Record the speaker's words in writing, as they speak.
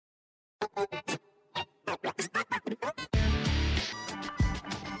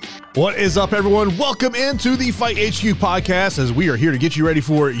What is up, everyone? Welcome into the Fight HQ podcast, as we are here to get you ready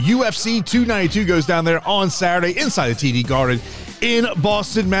for UFC 292 goes down there on Saturday inside the TD Garden in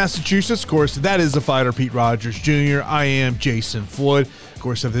Boston, Massachusetts. Of course, that is the fighter Pete Rogers Jr. I am Jason Floyd. Of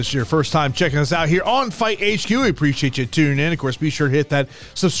course, if this is your first time checking us out here on Fight HQ, we appreciate you tuning in. Of course, be sure to hit that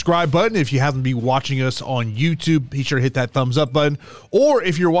subscribe button. If you happen to be watching us on YouTube, be sure to hit that thumbs up button. Or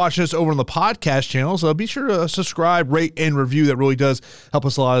if you're watching us over on the podcast channels, be sure to subscribe, rate, and review. That really does help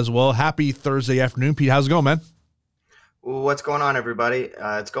us a lot as well. Happy Thursday afternoon, Pete. How's it going, man? What's going on, everybody?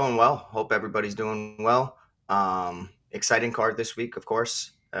 It's going well. Hope everybody's doing well. Exciting card this week, of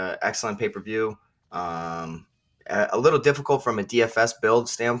course. Excellent pay-per-view. A little difficult from a DFS build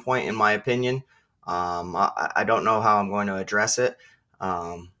standpoint, in my opinion. I don't know how I'm going to address it.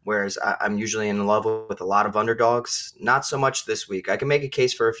 Whereas I'm usually in love with a lot of underdogs. Not so much this week. I can make a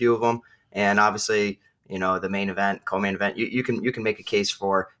case for a few of them, and obviously, you know, the main event, co-main event, you can make a case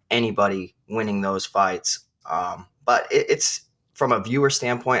for anybody winning those fights. But it's from a viewer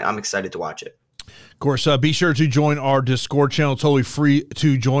standpoint, I'm excited to watch it. Of course, be sure to join our Discord channel. Totally free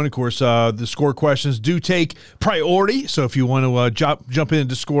to join. Of course, the score questions do take priority. So if you want to jump in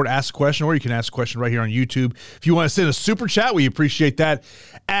Discord, ask a question, or you can ask a question right here on YouTube. If you want to send a super chat, we appreciate that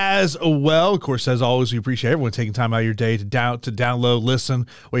as well. Of course, as always, we appreciate everyone taking time out of your day to download, listen,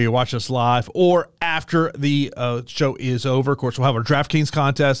 whether you watch us live or after the show is over. Of course, we'll have our DraftKings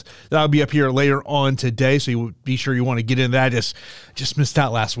contest. That'll be up here later on today. So you be sure you want to get in that. Just missed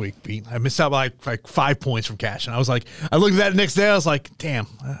out last week, Pete. I missed out by like 5 points from cash, and I looked at that next day. I was like, damn,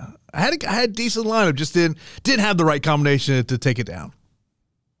 I had a decent lineup, just didn't have the right combination to take it down.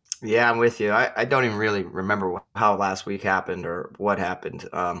 Yeah, I'm with you. I don't even really remember how last week happened or what happened,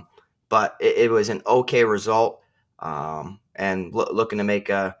 but it was an okay result, and looking to make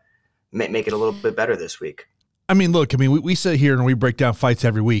it a little bit better this week. I mean, look, we sit here and we break down fights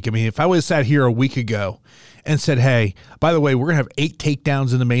every week. I mean, if I would have sat here a week ago and said, hey, by the way, we're going to have 8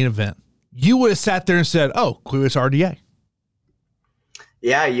 takedowns in the main event, you would have sat there and said, oh, Clueless RDA.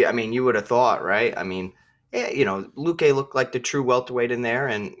 Yeah, you would have thought, right? I mean, yeah, you know, Luque looked like the true welterweight in there,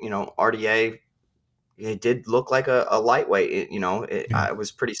 and, you know, RDA, it did look like a lightweight. I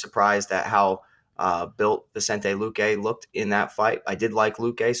was pretty surprised at how built Vicente Luque looked in that fight. I did like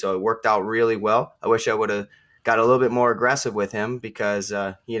Luque, so it worked out really well. I wish I would have got a little bit more aggressive with him, because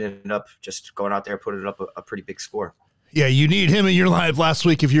he ended up just going out there and putting up a pretty big score. Yeah, you need him in your lineup last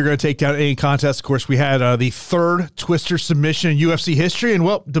week if you're going to take down any contest. Of course, we had the third twister submission in UFC history. And,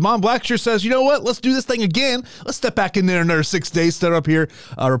 well, Damon Blackshear says, you know what? Let's do this thing again. Let's step back in there another 6 days, start up here,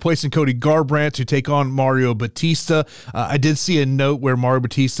 replacing Cody Garbrandt to take on Mario Batista. I did see a note where Mario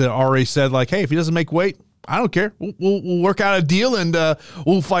Batista already said, like, hey, if he doesn't make weight, I don't care. We'll work out a deal, and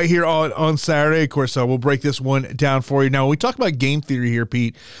we'll fight here on Saturday. Of course, we'll break this one down for you. Now, when we talk about game theory here,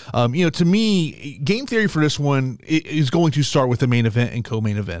 Pete, to me, game theory for this one is going to start with the main event and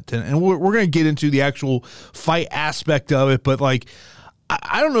co-main event. And we're going to get into the actual fight aspect of it. But, like,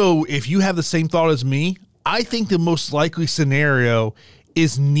 I don't know if you have the same thought as me. I think the most likely scenario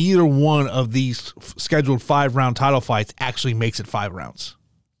is neither one of these scheduled 5-round title fights actually makes it 5 rounds.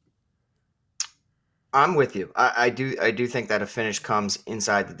 I'm with you. I do think that a finish comes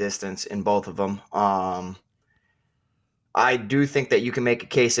inside the distance in both of them. I do think that you can make a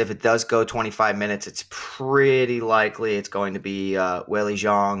case if it does go 25 minutes. It's pretty likely it's going to be Weili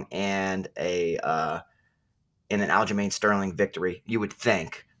Zhang and an Aljamain Sterling victory, you would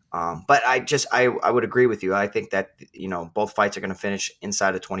think. But I would agree with you. I think that, you know, both fights are going to finish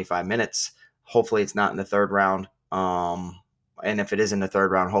inside of 25 minutes. Hopefully it's not in the third round. And if it is in the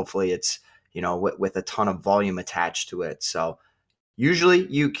third round, hopefully it's, you know, with a ton of volume attached to it. So usually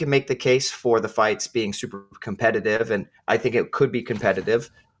you can make the case for the fights being super competitive, and I think it could be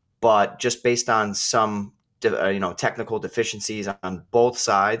competitive, but just based on some, technical deficiencies on both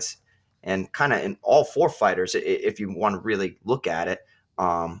sides and kind of in all 4 fighters, if you want to really look at it,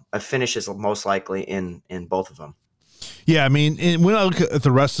 a finish is most likely in both of them. Yeah, I mean, and when I look at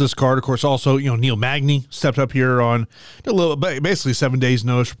the rest of this card, of course, also, Neil Magny stepped up here on basically 7 days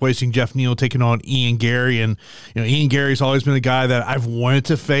notice, replacing Jeff Neal, taking on Ian Gary. And, Ian Gary's always been a guy that I've wanted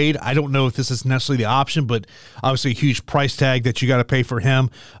to fade. I don't know if this is necessarily the option, but obviously a huge price tag that you got to pay for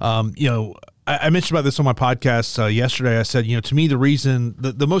him. I mentioned about this on my podcast yesterday. I said, to me,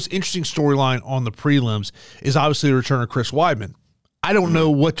 the most interesting storyline on the prelims is obviously the return of Chris Weidman. I don't know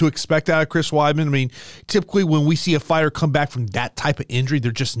what to expect out of Chris Weidman. I mean, typically when we see a fighter come back from that type of injury,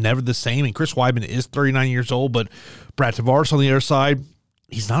 they're just never the same. And Chris Weidman is 39 years old, but Brad Tavares on the other side,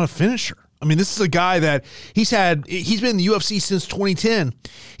 he's not a finisher. I mean, this is a guy that he's been in the UFC since 2010.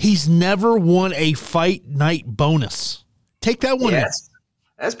 He's never won a fight night bonus. Take that one in. Yes.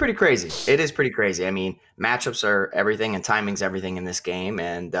 That's pretty crazy. It is pretty crazy. I mean, matchups are everything and timing's everything in this game.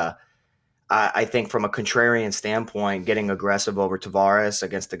 And I think from a contrarian standpoint, getting aggressive over Tavares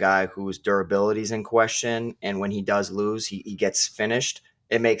against a guy whose durability is in question, and when he does lose, he gets finished,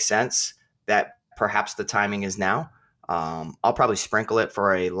 it makes sense that perhaps the timing is now. I'll probably sprinkle it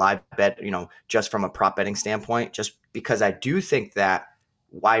for a live bet, just from a prop betting standpoint, just because I do think that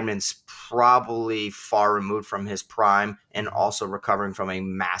Weidman's probably far removed from his prime and also recovering from a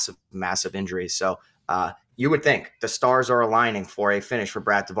massive, massive injury. So you would think the stars are aligning for a finish for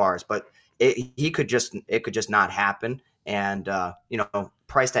Brad Tavares, but it could just not happen. And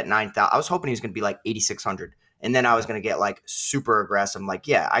priced at 9,000, I was hoping he was going to be like 8,600, and then I was going to get like super aggressive. I'm like,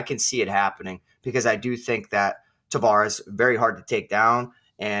 yeah, I can see it happening because I do think that Tavares very hard to take down,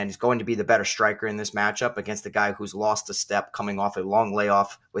 and he's going to be the better striker in this matchup against the guy who's lost a step coming off a long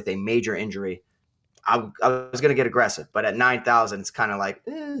layoff with a major injury. I was going to get aggressive, but at 9,000, it's kind of like,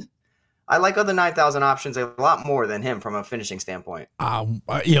 I like other 9,000 options a lot more than him from a finishing standpoint. One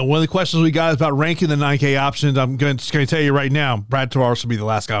of the questions we got is about ranking the 9K options. I'm just going to tell you right now, Brad Tavares will be the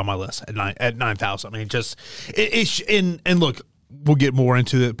last guy on my list at 9,000. I mean, and look, we'll get more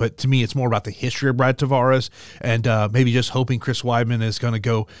into it, but to me, it's more about the history of Brad Tavares and maybe just hoping Chris Weidman is going to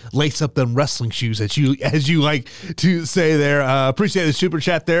go lace up them wrestling shoes, as you like to say there. Appreciate the super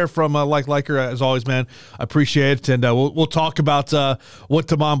chat there from Liker, as always, man. I appreciate it, and we'll talk about what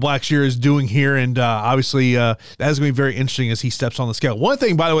Damon Blackshear is doing here, and obviously that is going to be very interesting as he steps on the scale. One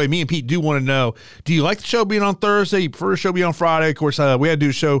thing, by the way, me and Pete do want to know: do you like the show being on Thursday? You prefer the show being on Friday? Of course, we had to do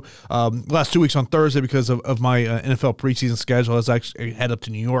a show last 2 weeks on Thursday because of my NFL preseason schedule. I actually head up to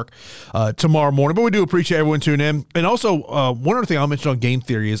New York tomorrow morning, but we do appreciate everyone tuning in. And also, one other thing I'll mention on game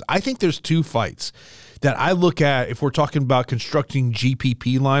theory is I think there's two fights that I look at if we're talking about constructing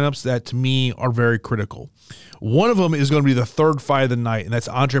GPP lineups that to me are very critical. One of them is going to be the third fight of the night, and that's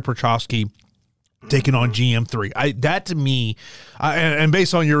Andre Prochazka taking on GM3. That to me, and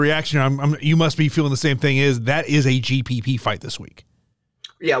based on your reaction, you must be feeling the same thing. That is a GPP fight this week.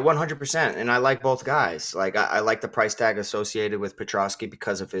 Yeah, 100%. And I like both guys. Like I like the price tag associated with Petrosky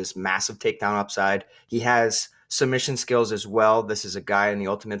because of his massive takedown upside. He has submission skills as well. This is a guy in the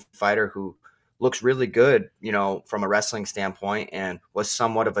Ultimate Fighter who looks really good, from a wrestling standpoint, and was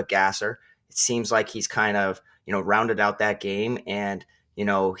somewhat of a gasser. It seems like he's kind of, rounded out that game, and,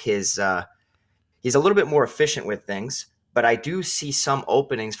 he's a little bit more efficient with things. But I do see some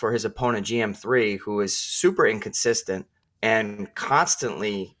openings for his opponent, GM3, who is super inconsistent and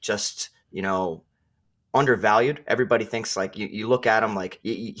constantly just, undervalued. Everybody thinks like you look at him like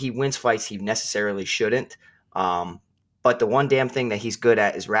he wins fights he necessarily shouldn't. But the one damn thing that he's good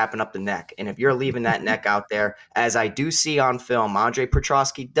at is wrapping up the neck. And if you're leaving that neck out there, as I do see on film, Andre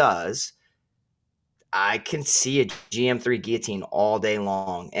Petrosky does, I can see a GM3 guillotine all day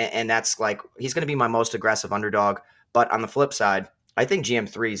long. And that's like, he's going to be my most aggressive underdog. But on the flip side, I think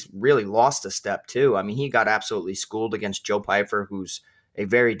GM3's really lost a step too. I mean, he got absolutely schooled against Joe Pyfer, who's a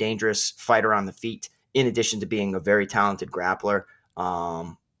very dangerous fighter on the feet, in addition to being a very talented grappler.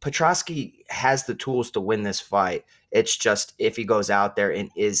 Petrosky has the tools to win this fight. It's just if he goes out there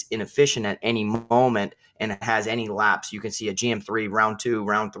and is inefficient at any moment and has any lapse, you can see a GM3 round 2,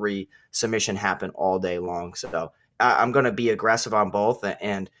 round 3 submission happen all day long. So I'm going to be aggressive on both.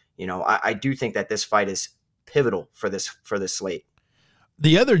 And, I do think that this fight is pivotal for this slate.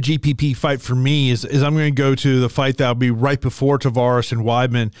 The other GPP fight for me is I'm going to go to the fight that will be right before Tavares and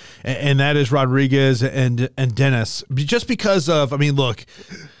Weidman, and that is Rodriguez and Dennis. Just because of, look,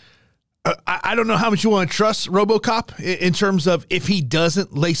 I don't know how much you want to trust RoboCop in terms of if he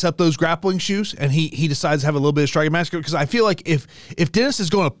doesn't lace up those grappling shoes and he decides to have a little bit of striking match, because I feel like if Dennis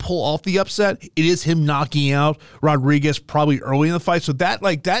is going to pull off the upset, it is him knocking out Rodriguez probably early in the fight. So that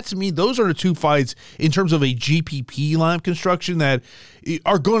to me, those are the two fights in terms of a GPP line construction that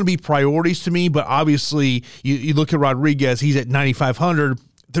are going to be priorities to me. But obviously you look at Rodriguez, he's at 9,500.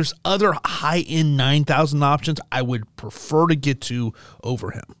 There's other high-end 9,000 options I would prefer to get to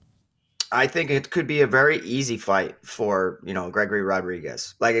over him. I think it could be a very easy fight for, Gregory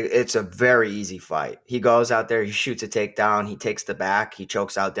Rodriguez. Like, it's a very easy fight. He goes out there, he shoots a takedown, he takes the back, he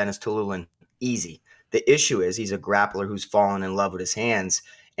chokes out Dennis Tululin. Easy. The issue is he's a grappler who's fallen in love with his hands.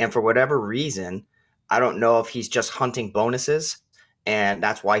 And for whatever reason, I don't know if he's just hunting bonuses, and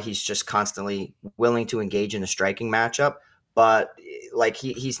that's why he's just constantly willing to engage in a striking matchup. But like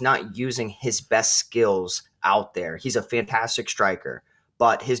he's not using his best skills out there. He's a fantastic striker,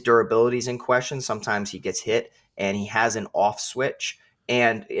 but his durability is in question. Sometimes he gets hit and he has an off switch.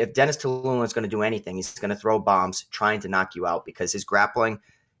 And if Dennis Tuluna is going to do anything, he's going to throw bombs trying to knock you out because his grappling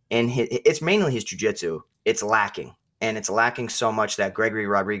and it's mainly his jiu-jitsu. It's lacking. And it's lacking so much that Gregory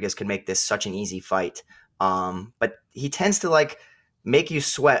Rodriguez can make this such an easy fight. But he tends to like make you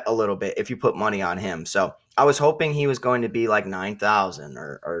sweat a little bit if you put money on him. So I was hoping he was going to be like 9,000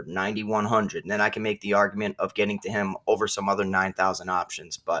 or 9,100. And then I can make the argument of getting to him over some other 9,000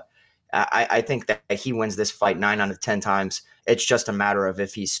 options. But I think that he wins this fight 9 out of 10 times. It's just a matter of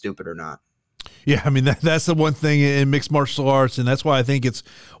if he's stupid or not. Yeah, I mean, that's the one thing in mixed martial arts, and that's why I think it's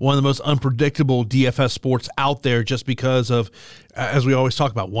one of the most unpredictable DFS sports out there, just because of, as we always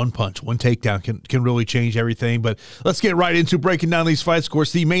talk about, one punch, one takedown can really change everything. But let's get right into breaking down these fights. Of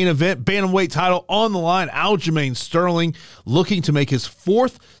course, the main event, bantamweight title on the line, Aljamain Sterling looking to make his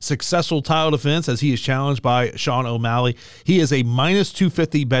 4th successful title defense as he is challenged by Sean O'Malley. He is a minus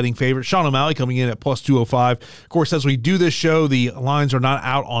 250 betting favorite. Sean O'Malley coming in at plus 205. Of course, as we do this show, the lines are not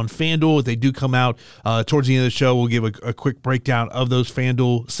out on FanDuel. They do come out towards the end of the show. We'll give a quick breakdown of those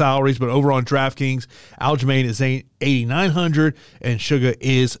FanDuel salaries. But over on DraftKings, Aljamain is 8,900 and Sugar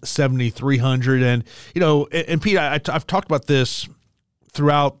is 7,300. And, and Pete, I've talked about this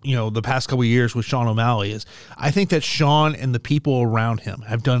throughout, the past couple of years with Sean O'Malley. Is I think that Sean and the people around him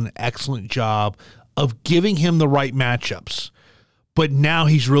have done an excellent job of giving him the right matchups. But now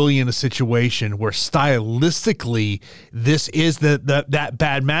he's really in a situation where stylistically this is that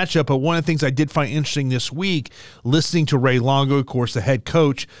bad matchup. But one of the things I did find interesting this week, listening to Ray Longo, of course, the head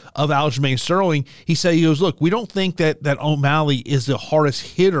coach of Aljamain Sterling, he goes, look, we don't think that O'Malley is the hardest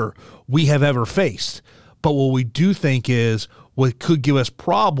hitter we have ever faced. But what we do think is what could give us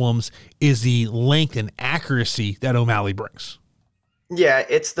problems is the length and accuracy that O'Malley brings. Yeah,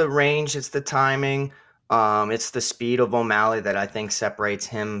 it's the range, it's the timing. It's the speed of O'Malley that I think separates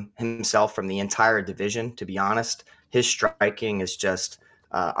himself from the entire division, to be honest. His striking is just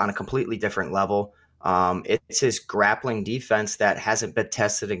on a completely different level. It's his grappling defense that hasn't been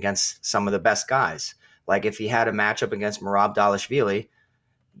tested against some of the best guys. Like if he had a matchup against Merab Dvalishvili,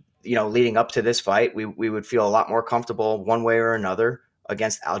 leading up to this fight, we would feel a lot more comfortable one way or another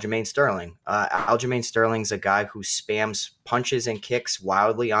against Aljamain Sterling. Aljamain Sterling's a guy who spams punches and kicks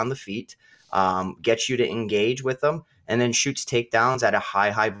wildly on the feet. Gets you to engage with them, and then shoots takedowns at a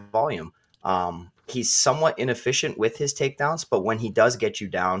high volume. He's somewhat inefficient with his takedowns, but when he does get you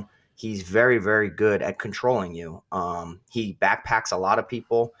down, he's very, very good at controlling you. He backpacks a lot of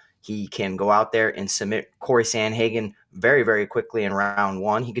people. He can go out there and submit Corey Sandhagen very, very quickly in round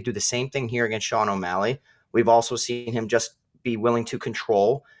 1. He could do the same thing here against Sean O'Malley. We've also seen him just be willing to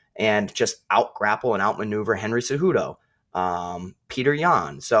control and just out-grapple and outmaneuver Henry Cejudo, Peter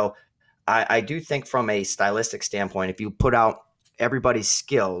Yan. So I do think from a stylistic standpoint, if you put out everybody's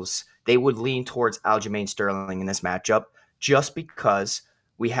skills, they would lean towards Aljamain Sterling in this matchup just because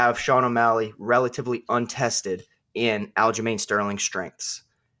we have Sean O'Malley relatively untested in Aljamain Sterling's strengths.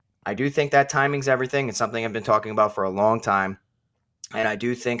 I do think that timing's everything. It's something I've been talking about for a long time. And I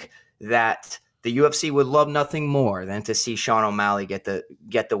do think that the UFC would love nothing more than to see Sean O'Malley get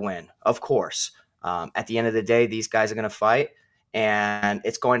the win. Of course. At the end of the day, these guys are going to fight. And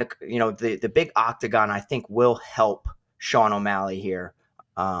it's going to, the big octagon, I think, will help Sean O'Malley here.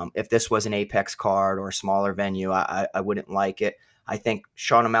 If this was an Apex card or a smaller venue, I wouldn't like it. I think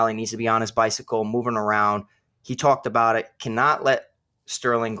Sean O'Malley needs to be on his bicycle, moving around. He talked about it. Cannot let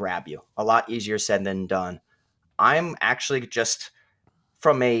Sterling grab you. A lot easier said than done. I'm actually just,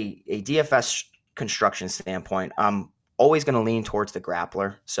 from a DFS construction standpoint, I'm always going to lean towards the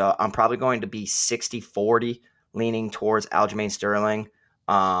grappler. So I'm probably going to be 60-40 leaning towards Aljamain Sterling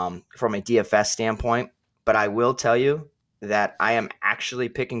from a DFS standpoint. But I will tell you that I am actually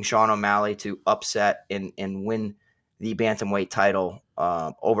picking Sean O'Malley to upset and win the bantamweight title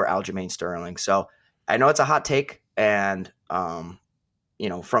over Aljamain Sterling. So I know it's a hot take, and from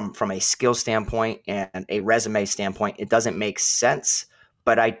a skill standpoint and a resume standpoint, it doesn't make sense.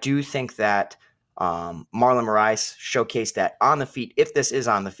 But I do think that Marlon Moraes showcased that on the feet, if this is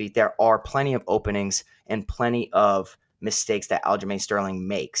on the feet, there are plenty of openings and plenty of mistakes that Aljamain Sterling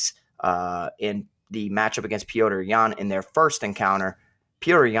makes. In the matchup against Petr Yan in their first encounter,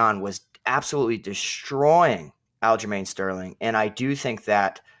 Petr Yan was absolutely destroying Aljamain Sterling. And I do think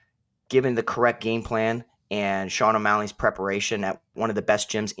that given the correct game plan and Sean O'Malley's preparation at one of the best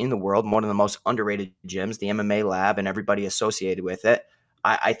gyms in the world, one of the most underrated gyms, the MMA Lab, and everybody associated with it,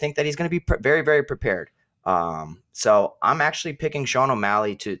 I think that he's going to be very, very prepared. So I'm actually picking Sean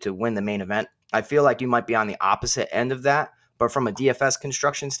O'Malley to win the main event. I feel like you might be on the opposite end of that, but from a DFS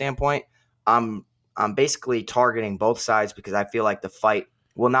construction standpoint, I'm basically targeting both sides because I feel like the fight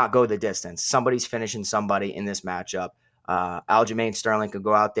will not go the distance. Somebody's finishing somebody in this matchup. Aljamain Sterling could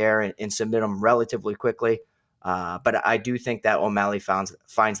go out there and submit him relatively quickly. But I do think that O'Malley finds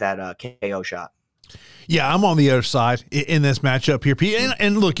that KO shot. Yeah, I'm on the other side in this matchup here, Pete.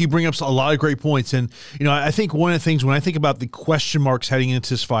 And look, you bring up a lot of great points. And, I think one of the things when I think about the question marks heading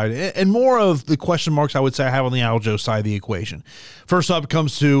into this fight, and more of the question marks I would say I have on the Aljo side of the equation. First up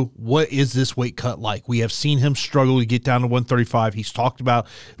comes to, what is this weight cut like? We have seen him struggle to get down to 135. He's talked about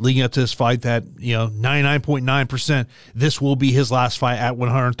leading up to this fight that, 99.9%, this will be his last fight at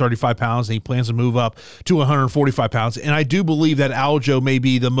 135 pounds, and he plans to move up to 145 pounds. And I do believe that Aljo may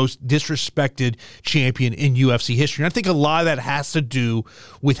be the most disrespected champion in UFC history. And I think a lot of that has to do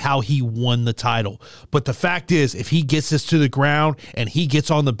with how he won the title. But the fact is, if he gets this to the ground and he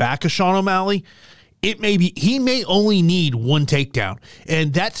gets on the back of Sean O'Malley, he may only need one takedown.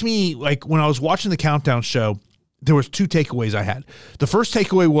 And that, to me, like when I was watching the Countdown show, there was two takeaways I had. The first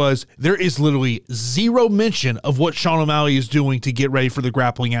takeaway was there is literally zero mention of what Sean O'Malley is doing to get ready for the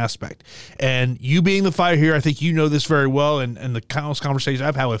grappling aspect. And you being the fighter here, I think you know this very well, and the countless conversations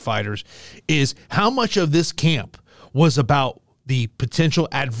I've had with fighters, is how much of this camp was about the potential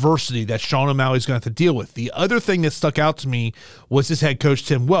adversity that Sean O'Malley is going to have to deal with. The other thing that stuck out to me was his head coach,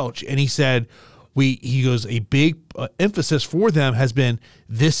 Tim Welch, and he said, he goes, a big emphasis for them has been,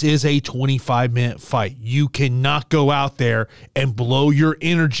 this is a 25-minute fight. You cannot go out there and blow your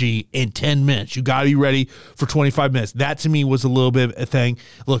energy in 10 minutes. You got to be ready for 25 minutes. That to me was a little bit of a thing.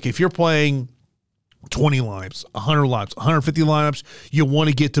 Look, if you're playing 20 lineups, 100 lineups, 150 lineups, you want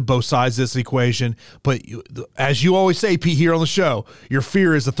to get to both sides of this equation. But as you always say, Pete, here on the show, your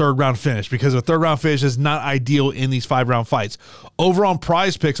fear is the third round finish, because a third round finish is not ideal in these 5-round fights. Over on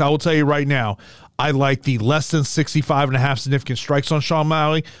Prize Picks, I will tell you right now, I like the less than 65.5 significant strikes on Sean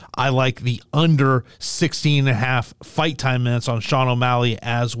O'Malley. I like the under 16.5 fight time minutes on Sean O'Malley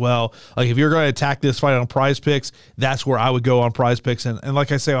as well. Like, if you're going to attack this fight on Prize Picks, that's where I would go on Prize Picks. And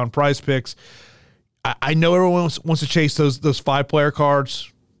like I say, on Prize Picks, I know everyone wants to chase those 5-player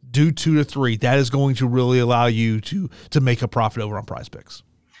cards. Do 2 to 3. That is going to really allow you to make a profit over on Prize Picks.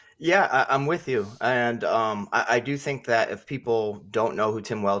 Yeah, I'm with you. And I do think that if people don't know who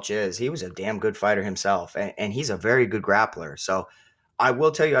Tim Welch is, he was a damn good fighter himself, and he's a very good grappler. So I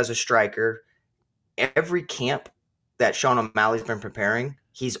will tell you, as a striker, every camp that Sean O'Malley's been preparing,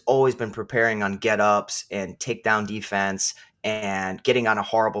 he's always been preparing on get-ups and takedown defense and getting out of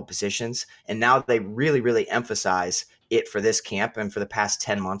horrible positions. And now they really, really emphasize it for this camp and for the past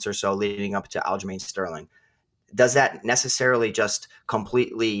 10 months or so leading up to Aljamain Sterling. Does that necessarily just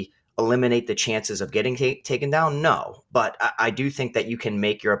completely eliminate the chances of getting taken down? No, but I do think that you can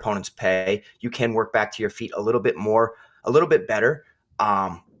make your opponents pay. You can work back to your feet a little bit more, a little bit better.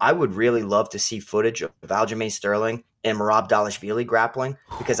 I would really love to see footage of Aljamain Sterling and Merab Dvalishvili grappling,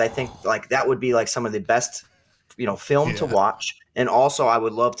 because I think like that would be like some of the best, film to watch. And also I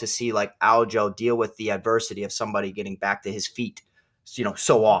would love to see like Aljo deal with the adversity of somebody getting back to his feet,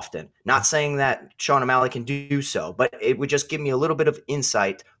 so often. Not saying that Sean O'Malley can do so, but it would just give me a little bit of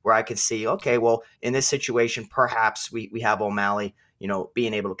insight where I could see, okay, well, in this situation, perhaps we have O'Malley,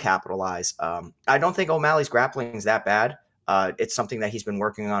 being able to capitalize. I don't think O'Malley's grappling is that bad. It's something that he's been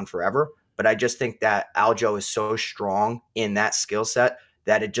working on forever, but I just think that Aljo is so strong in that skill set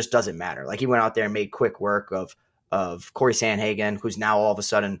that it just doesn't matter. Like, he went out there and made quick work of Corey Sandhagen, who's now all of a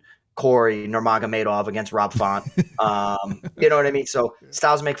sudden Corey Nurmagomedov against Rob Font. You know what I mean? So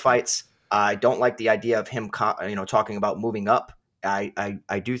styles make fights. I don't like the idea of him, talking about moving up.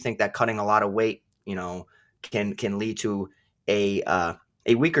 I do think that cutting a lot of weight, can lead to a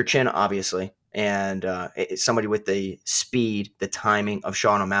weaker chin, obviously. And somebody with the speed, the timing of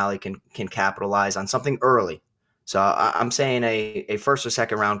Sean O'Malley can capitalize on something early. So I'm saying a first or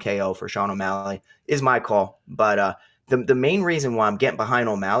second round KO for Sean O'Malley is my call. But the main reason why I'm getting behind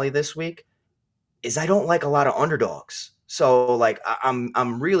O'Malley this week is I don't like a lot of underdogs. So like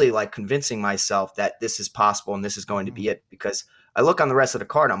I'm really like convincing myself that this is possible and this is going to be it, because I look on the rest of the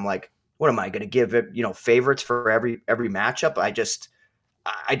card. I'm like, what am I going to give it, favorites for every matchup?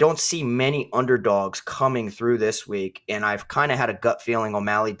 I don't see many underdogs coming through this week, and I've kind of had a gut feeling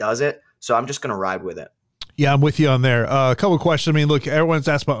O'Malley does it. So I'm just going to ride with it. Yeah, I'm with you on there. A couple of questions. I mean, look, everyone's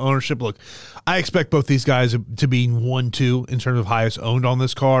asked about ownership. Look, I expect both these guys to be 1-2 in terms of highest owned on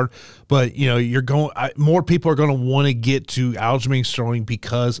this card. But, more people are going to want to get to Aljamain Sterling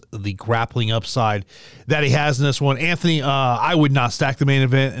because of the grappling upside that he has in this one. Anthony, I would not stack the main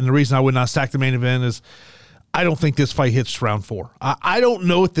event. And the reason I would not stack the main event is I don't think this fight hits round 4. I don't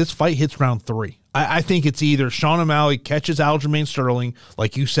know if this fight hits round 3. I think it's either Sean O'Malley catches Aljamain Sterling,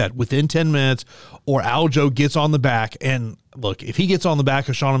 like you said, within 10 minutes, or Aljo gets on the back. And look, if he gets on the back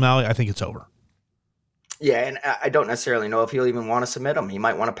of Sean O'Malley, I think it's over. Yeah, and I don't necessarily know if he'll even want to submit him. He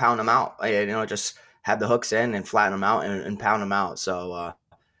might want to pound him out. Just have the hooks in and flatten him out and pound him out. So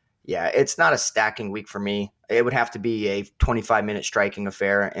yeah, it's not a stacking week for me. It would have to be a 25-minute striking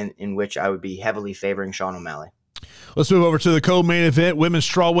affair in which I would be heavily favoring Sean O'Malley. Let's move over to the co-main event. Women's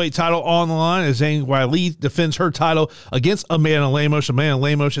strawweight title on the line as Zhang Weili defends her title against Amanda Lemos. Amanda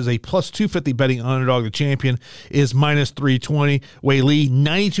Lemos is a plus 250 betting underdog. The champion is minus 320. Weili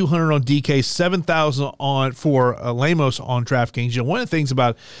 9,200 on DK, 7,000 on for Lemos on DraftKings. One of the things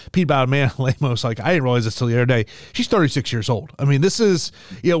about Amanda Lemos, like I didn't realize this till the other day, she's 36 years old. I mean, this is,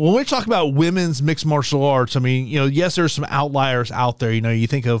 when we talk about women's mixed martial arts, I mean, yes, there's some outliers out there. You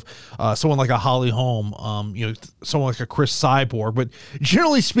think of someone like a Holly Holm, someone like a Chris Cyborg, but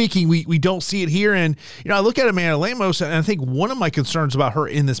generally speaking, we don't see it here. And, I look at Amanda Lemos, and I think one of my concerns about her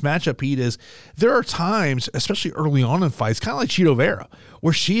in this matchup, Pete, is there are times, especially early on in fights, kind of like Chito Vera,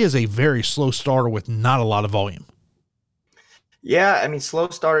 where she is a very slow starter with not a lot of volume. Yeah, I mean, slow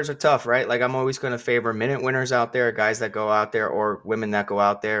starters are tough, right? Like I'm always going to favor minute winners out there, guys that go out there or women that go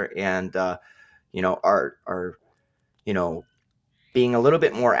out there and, are, being a little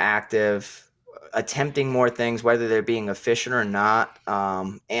bit more active, attempting more things, whether they're being efficient or not.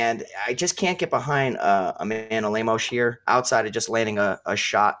 And I just can't get behind Amanda Lemos here outside of just landing a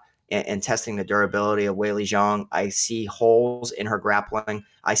shot and testing the durability of Weili Zhang. I see holes in her grappling.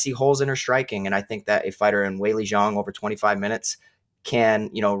 I see holes in her striking. And I think that a fighter in Weili Zhang over 25 minutes can,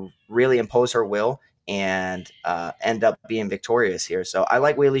 really impose her will and end up being victorious here. So I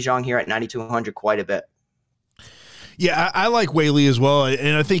like Weili Zhang here at 9,200 quite a bit. Yeah, I like Weili as well,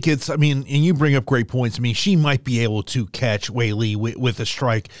 and I think and you bring up great points. I mean, she might be able to catch Weili with a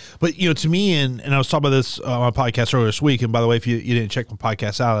strike, but, to me, and I was talking about this on my podcast earlier this week, and by the way, if you didn't check my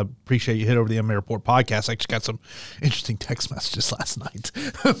podcast out, I appreciate you hit over the MMA Report podcast. I just got some interesting text messages last night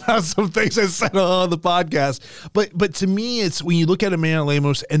about some things I said on the podcast, but to me, it's when you look at Amanda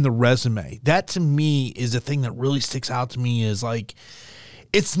Lemos and the resume, that to me is the thing that really sticks out to me is like,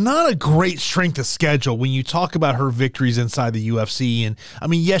 it's not a great strength of schedule when you talk about her victories inside the UFC. And I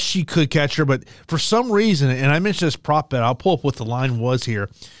mean, yes, she could catch her, but for some reason, and I mentioned this prop bet, I'll pull up what the line was here.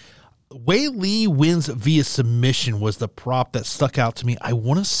 Weili wins via submission was the prop that stuck out to me. I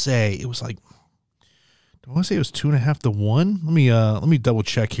want to say it was like, I want to say it was 2.5 to 1. Let me double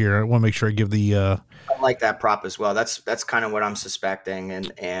check here. I want to make sure I give the. I like that prop as well. That's kind of what I'm suspecting,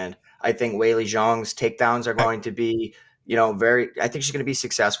 and I think Weili Zhang's takedowns are going to be. I think she's going to be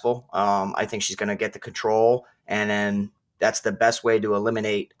successful. I think she's going to get the control, and then that's the best way to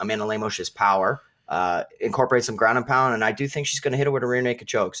eliminate Amanda Lemos' power. Incorporate some ground and pound, and I do think she's going to hit her with a rear naked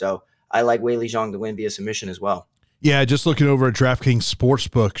choke. So I like Weili Zhang to win via submission as well. Yeah, just looking over at DraftKings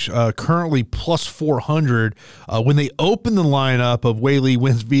Sportsbook, currently plus 400. When they open the lineup of Weili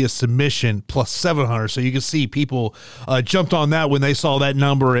wins via submission, plus 700. So you can see people jumped on that when they saw that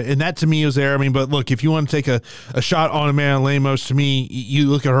number. And that to me was there. I mean, but look, if you want to take a shot on Amanda Lemos, to me, you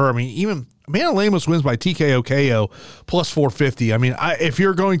look at her. I mean, even Amanda Lemos wins by TKO KO plus 450. I mean, if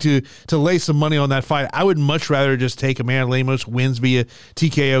you're going to lay some money on that fight, I would much rather just take Amanda Lemos wins via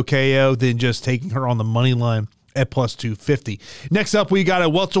TKO KO than just taking her on the money line at plus 250. Next up, we got a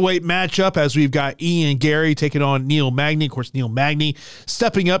welterweight matchup as we've got Ian Gary taking on Neil Magny. Of course, Neil Magny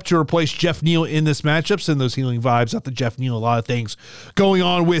stepping up to replace Jeff Neal in this matchup. Send those healing vibes out to Jeff Neal. A lot of things going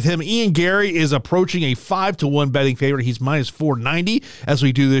on with him. Ian Gary is approaching a 5 to 1 betting favorite. He's minus 490 as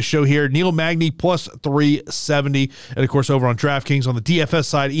we do this show here. Neil Magny plus 370. And of course, over on DraftKings on the DFS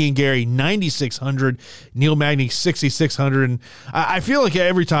side, Ian Gary 9,600, Neil Magny 6,600. And I feel like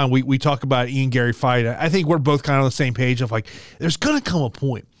every time we talk about Ian Gary fight, I think we're both kind of on the same page of like, there's going to come a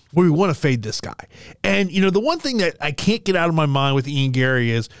point where we want to fade this guy. And, the one thing that I can't get out of my mind with Ian Gary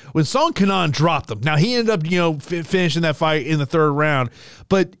is when Song Kanan dropped him. Now, he ended up, finishing that fight in the third round,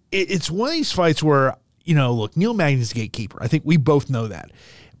 but it's one of these fights where, look, Neil Magny's a gatekeeper. I think we both know that.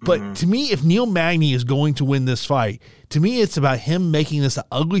 But to me, if Neil Magny is going to win this fight, to me, it's about him making this an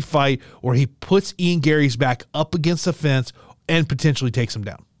ugly fight where he puts Ian Gary's back up against the fence and potentially takes him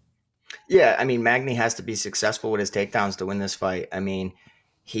down. Yeah, I mean, Magny has to be successful with his takedowns to win this fight. I mean,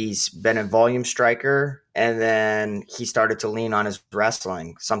 he's been a volume striker, and then he started to lean on his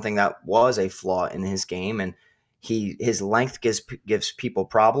wrestling, something that was a flaw in his game. And his length gives people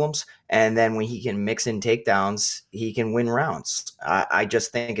problems. And then when he can mix in takedowns, he can win rounds. I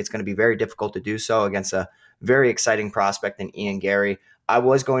just think it's going to be very difficult to do so against a very exciting prospect in Ian Gary. I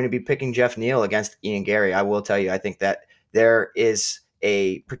was going to be picking Jeff Neal against Ian Gary. I will tell you, I think that there is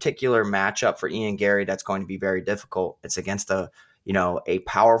a particular matchup for Ian Gary that's going to be very difficult. It's against a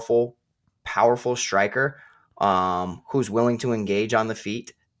powerful striker who's willing to engage on the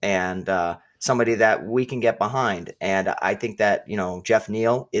feet. And somebody that we can get behind. And I think that, Jeff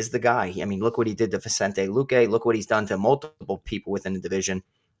Neal is the guy. I mean, look what he did to Vicente Luque. Look what he's done to multiple people within the division.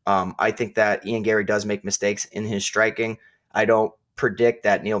 I think that Ian Gary does make mistakes in his striking. I don't predict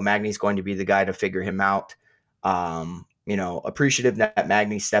that Neil Magny is going to be the guy to figure him out. Appreciative that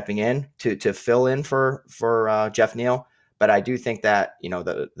Magny's stepping in to fill in for Jeff Neal. But I do think that,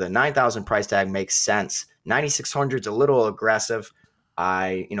 the 9,000 price tag makes sense. 9,600 is a little aggressive.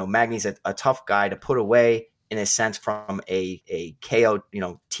 Magny's a tough guy to put away in a sense from a KO,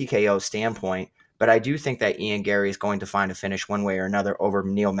 TKO standpoint. But I do think that Ian Gary is going to find a finish one way or another over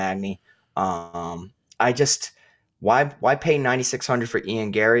Neil Magny. Why pay 9,600 for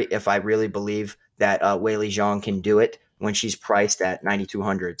Ian Gary if I really believe that Weili Zhang can do it when she's priced at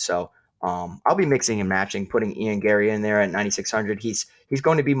 9,200? So I'll be mixing and matching, putting Ian Gary in there at 9,600. He's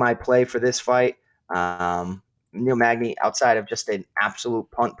going to be my play for this fight. Neil Magny, outside of just an absolute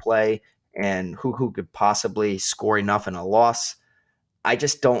punt play and who could possibly score enough in a loss, I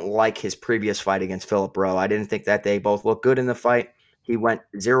just don't like his previous fight against Philip Rowe. I didn't think that they both looked good in the fight. He went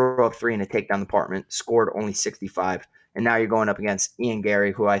 0 of 3 in a takedown department, scored only 65. And now you're going up against Ian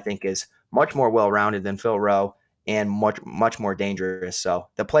Gary, who I think is much more well-rounded than Phil Rowe and much more dangerous. So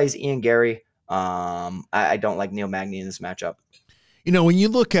the plays Ian Gary. I don't like Neil Magny in this matchup. When you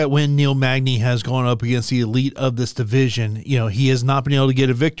look at when Neil Magny has gone up against the elite of this division, he has not been able to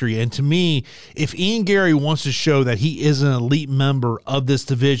get a victory. And to me, if Ian Gary wants to show that he is an elite member of this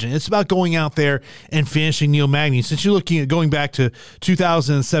division, it's about going out there and finishing Neil Magny. Since you're looking at going back to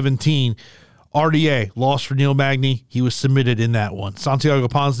 2017, RDA lost for Neil Magny. He was submitted in that one. Santiago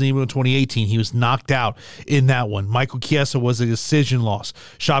Ponzinibbio in 2018, he was knocked out in that one. Michael Chiesa was a decision loss.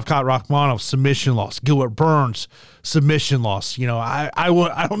 Shavkat Rakhmonov, submission loss. Gilbert Burns, submission loss. I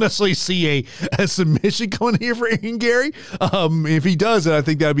don't necessarily see a submission coming here for Ian Gary. If he does it, I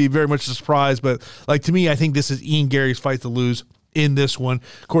think that would be very much a surprise. But to me, I think this is Ian Gary's fight to lose in this one.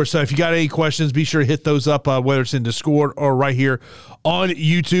 Of course, if you got any questions, be sure to hit those up, whether it's in Discord or right here on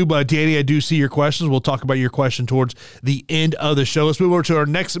YouTube. Danny, I do see your questions. We'll talk about your question towards the end of the show. Let's move over to our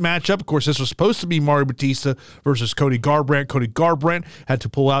next matchup. Of course, this was supposed to be Mario Batista versus Cody Garbrandt. Cody Garbrandt had to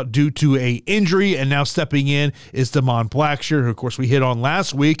pull out due to a injury, and now stepping in is Damon Blackshear, who, of course, we hit on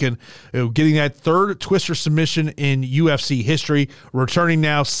last week, and getting that third twister submission in UFC history, returning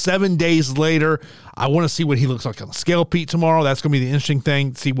now 7 days later. I want to see what he looks like on the scale, Pete, tomorrow. That's going to be the interesting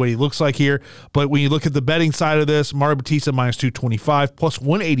thing, see what he looks like here. But when you look at the betting side of this, Mario Batista minus 225, plus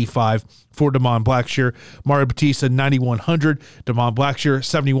 185 for Damon Blackshear. Mario Batista 9,100, Damon Blackshear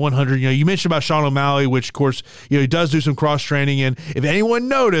 7,100. You mentioned about Sean O'Malley, which, of course, he does do some cross-training. And if anyone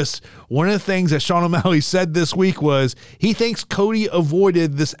noticed, one of the things that Sean O'Malley said this week was he thinks Cody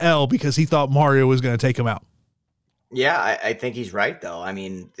avoided this L because he thought Mario was going to take him out. Yeah, I think he's right, though. I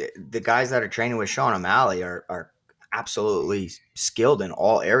mean, the guys that are training with Sean O'Malley are absolutely skilled in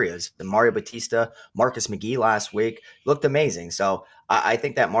all areas. The Mario Batista, Marcus McGee last week looked amazing. So I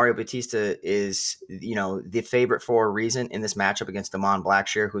think that Mario Batista is, the favorite for a reason in this matchup against Damon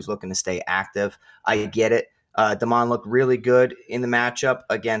Blackshear, who's looking to stay active. I get it. Damon looked really good in the matchup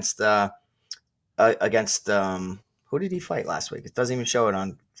against who did he fight last week? It doesn't even show it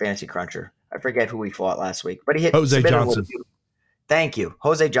on Fantasy Cruncher. I forget who he fought last week, but he hit Jose Johnson. Thank you.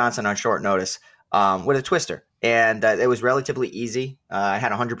 Jose Johnson on short notice with a twister. And it was relatively easy. I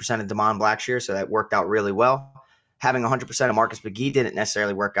had 100% of Damon Blackshear, so that worked out really well. Having 100% of Marcus McGee didn't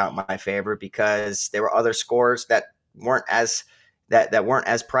necessarily work out in my favor because there were other scores that weren't as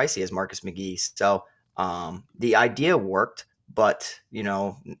pricey as Marcus McGee. So the idea worked, but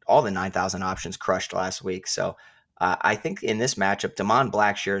all the 9,000 options crushed last week. So I think in this matchup, Damon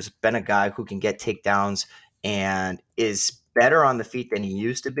Blackshear has been a guy who can get takedowns and is better on the feet than he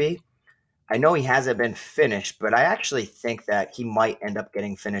used to be. I know he hasn't been finished, but I actually think that he might end up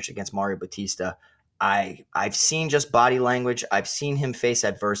getting finished against Mario Batista. I've seen just body language. I've seen him face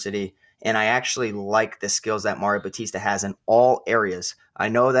adversity, and I actually like the skills that Mario Batista has in all areas. I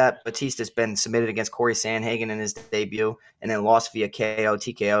know that Batista's been submitted against Corey Sandhagen in his debut and then lost via KO,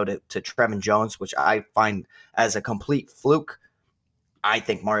 TKO to Trevin Jones, which I find as a complete fluke. I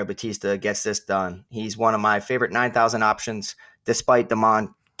think Mario Batista gets this done. He's one of my favorite 9,000 options, despite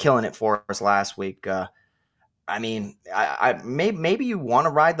Damon killing it for us last week. Maybe you want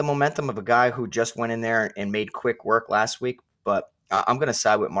to ride the momentum of a guy who just went in there and made quick work last week, but I'm going to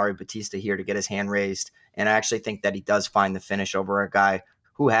side with Mario Batista here to get his hand raised, and I actually think that he does find the finish over a guy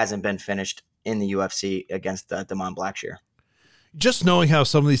who hasn't been finished in the UFC against Damon Blackshear. Just knowing how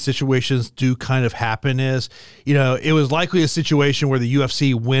some of these situations do kind of happen is, it was likely a situation where the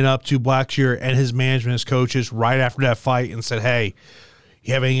UFC went up to Blackshear and his management, his coaches, right after that fight and said, hey,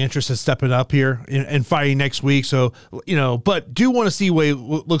 You have any interest in stepping up here and fighting next week? So, but do want to see what it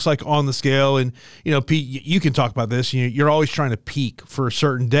looks like on the scale. And, Pete, you can talk about this. You're always trying to peak for a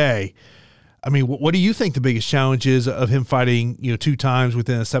certain day. I mean, what do you think the biggest challenge is of him fighting, 2 times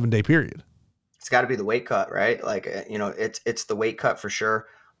within a 7-day period? It's got to be the weight cut, right? Like, it's the weight cut for sure.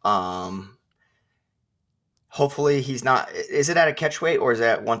 Hopefully he's not. Is it at a catch weight or is it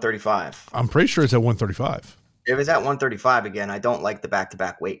at 135? I'm pretty sure it's at 135. If it's at 135 again, I don't like the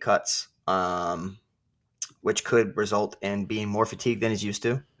back-to-back weight cuts, which could result in being more fatigued than he's used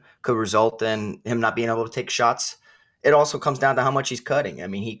to. Could result in him not being able to take shots. It also comes down to how much he's cutting. I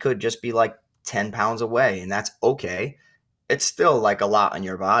mean, he could just be like 10 pounds away, and that's okay. It's still like a lot on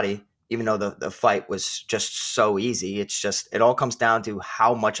your body, even though the fight was just so easy. It's just, it all comes down to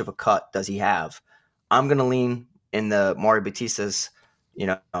how much of a cut does he have. I'm going to lean in the Mario Batista's,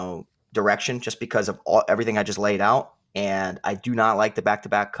 direction just because of everything I just laid out. And I do not like the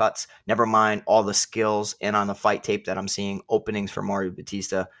back-to-back cuts. Never mind all the skills and on the fight tape that I'm seeing openings for Mario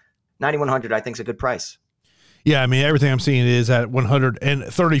Batista. 9,100 I think is a good price. Yeah, I mean, everything I'm seeing is at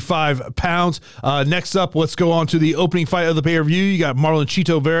 135 pounds. Next up, let's go on to the opening fight of the pay-per-view. You got Marlon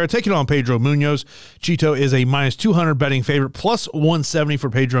Chito Vera taking on Pedro Munoz. Chito is a minus 200 betting favorite, plus 170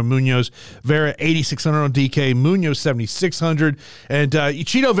 for Pedro Munoz. Vera, 8,600 on DK. Munoz, 7,600. And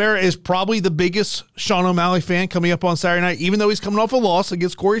Chito Vera is probably the biggest Sean O'Malley fan coming up on Saturday night, even though he's coming off a loss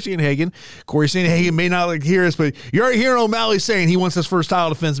against Corey Sandhagen. Corey Sandhagen may not like hear us, but you're already hearing O'Malley saying he wants his first title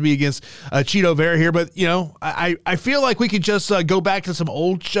defense to be against Chito Vera here. But, I feel like we could just go back to some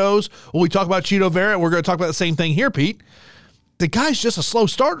old shows when we talk about Chito Vera. We're going to talk about the same thing here, Pete. The guy's just a slow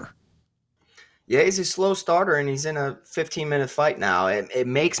starter. Yeah, he's a slow starter, and he's in a 15-minute fight now. It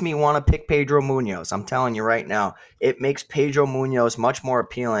makes me want to pick Pedro Munoz. I'm telling you right now. It makes Pedro Munoz much more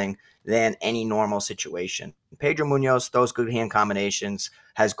appealing than any normal situation. Pedro Munoz throws good hand combinations,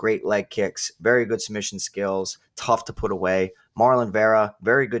 has great leg kicks, very good submission skills, tough to put away. Marlon Vera,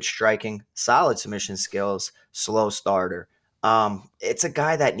 very good striking, solid submission skills, slow starter. It's a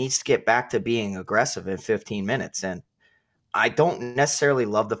guy that needs to get back to being aggressive in 15 minutes. And I don't necessarily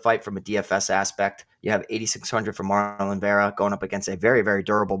love the fight from a DFS aspect. You have 8,600 for Marlon Vera going up against a very, very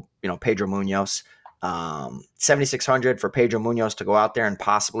durable, Pedro Munoz. 7,600 for Pedro Munoz to go out there and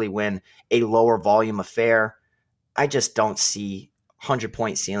possibly win a lower volume affair. I just don't see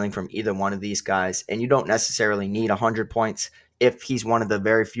 100-point ceiling from either one of these guys, and you don't necessarily need 100 points if he's one of the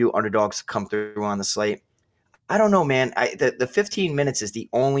very few underdogs to come through on the slate. I don't know, man. The 15 minutes is the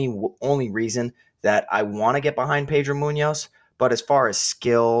only reason that I want to get behind Pedro Munoz, but as far as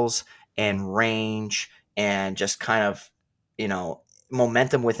skills and range and just kind of,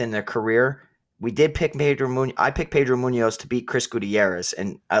 momentum within their career, we did pick Pedro Munoz. I picked Pedro Munoz to beat Chris Gutierrez,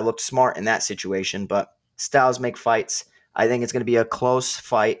 and I looked smart in that situation, but styles make fights. I think it's going to be a close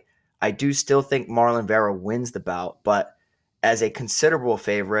fight. I do still think Marlon Vera wins the bout, but as a considerable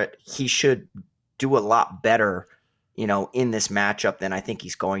favorite, he should do a lot better, in this matchup than I think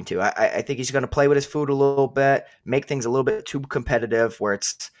he's going to. I think he's going to play with his food a little bit, make things a little bit too competitive where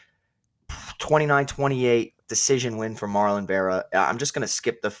it's 29-28 decision win for Marlon Vera. I'm just going to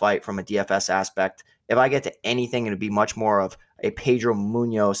skip the fight from a DFS aspect. If I get to anything, it would be much more of a Pedro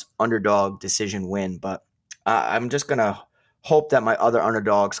Munoz underdog decision win, but I'm just going to hope that my other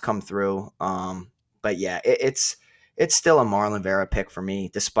underdogs come through. But yeah, it's still a Marlon Vera pick for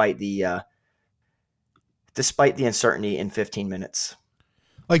me, despite the uncertainty in 15 minutes.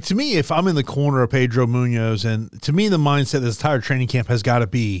 Like, to me, if I'm in the corner of Pedro Munoz, and to me, the mindset this entire training camp has got to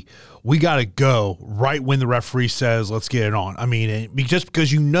be, we got to go right when the referee says, let's get it on. I mean, just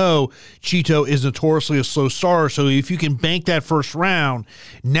because Chito is notoriously a slow starter, so if you can bank that first round,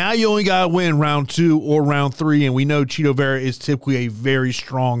 now you only got to win round 2 or round 3, and we know Chito Vera is typically a very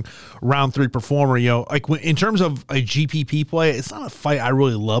strong round 3 performer. Like in terms of a GPP play, it's not a fight I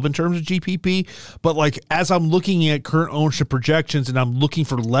really love in terms of GPP, but like as I'm looking at current ownership projections and I'm looking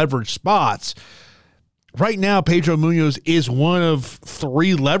for leverage spots, right now, Pedro Munoz is one of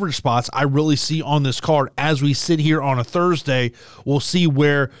 3 leverage spots I really see on this card. As we sit here on a Thursday, we'll see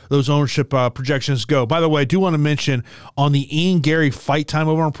where those ownership projections go. By the way, I do want to mention on the Ian Gary fight time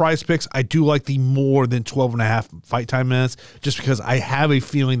over on Prize Picks, I do like the more than 12.5 fight time minutes, just because I have a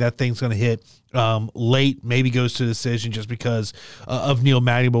feeling that thing's going to hit late, maybe goes to decision just because of Neil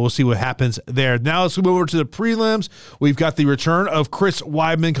Magny, but we'll see what happens there. Now let's move over to the prelims. We've got the return of Chris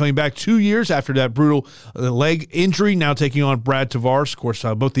Weidman coming back 2 years after that brutal leg injury, now taking on Brad Tavares. Of course,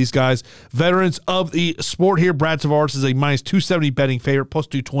 both these guys, veterans of the sport here. Brad Tavares is a minus 270 betting favorite, plus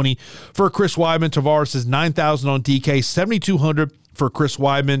 220 for Chris Weidman. Tavares is 9,000 on DK, 7,200 for Chris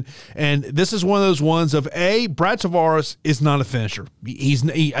Weidman. And this is one of those ones of Brad Tavares is not a finisher.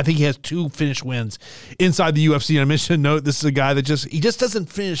 I think he has 2 finished wins inside the UFC. And I mentioned a note, this is a guy that just doesn't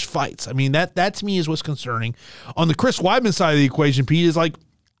finish fights. I mean, that to me is what's concerning. On the Chris Weidman side of the equation, Pete, is like,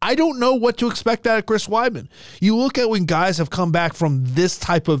 I don't know what to expect out of Chris Weidman. You look at when guys have come back from this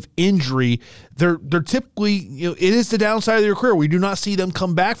type of injury, they're typically, it is the downside of their career. We do not see them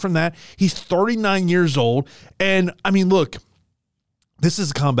come back from that. He's 39 years old. And I mean, look, this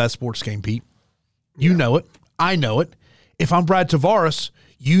is a combat sports game, Pete. You know it. I know it. If I'm Brad Tavares,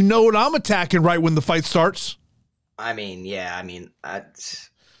 you know what I'm attacking right when the fight starts. I mean,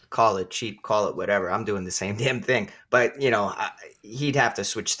 call it cheap, call it whatever. I'm doing the same damn thing. But, he'd have to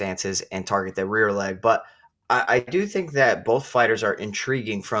switch stances and target the rear leg. But I do think that both fighters are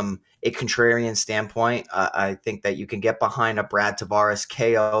intriguing from a contrarian standpoint. I think that you can get behind a Brad Tavares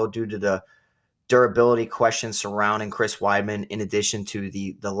KO due to the durability questions surrounding Chris Weidman, in addition to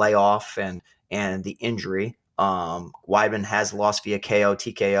the layoff and the injury. Weidman has lost via KO,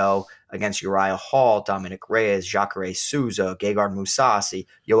 TKO against Uriah Hall, Dominic Reyes, Jacare Souza, Gegard Mousasi,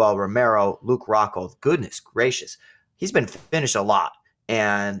 Yoel Romero, Luke Rockhold. Goodness gracious. He's been finished a lot.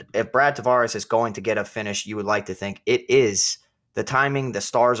 And if Brad Tavares is going to get a finish, you would like to think it is the timing. The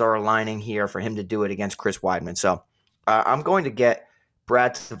stars are aligning here for him to do it against Chris Weidman. So I'm going to get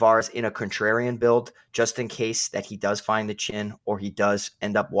Brad Tavares in a contrarian build just in case that he does find the chin or he does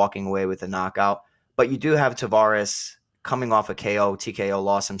end up walking away with a knockout. But you do have Tavares coming off a KO, TKO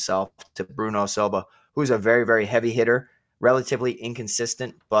loss himself to Bruno Silva, who's a very, very heavy hitter, relatively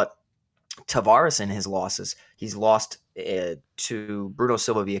inconsistent. But Tavares in his losses, he's lost to Bruno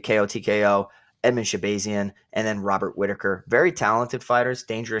Silva via KO, TKO, Edmund Shabazian, and then Robert Whittaker. Very talented fighters,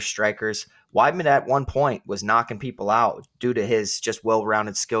 dangerous strikers. Weidman at one point was knocking people out due to his just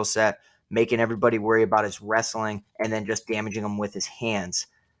well-rounded skill set, making everybody worry about his wrestling, and then just damaging them with his hands.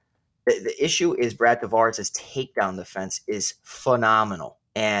 The issue is Brad Tavares' takedown defense is phenomenal,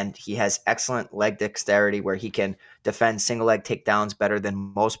 and he has excellent leg dexterity where he can defend single leg takedowns better than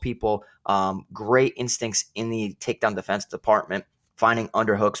most people. Great instincts in the takedown defense department, finding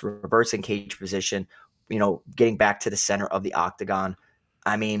underhooks, reversing cage position, getting back to the center of the octagon.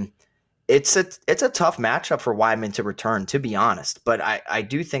 I mean, it's a tough matchup for Weidman to return, to be honest. But I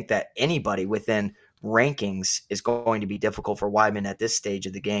do think that anybody within rankings is going to be difficult for Weidman at this stage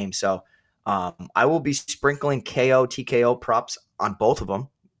of the game. So I will be sprinkling KO, TKO props on both of them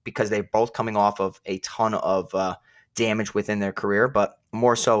because they're both coming off of a ton of damage within their career, but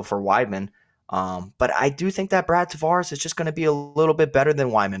more so for Weidman. But I do think that Brad Tavares is just going to be a little bit better than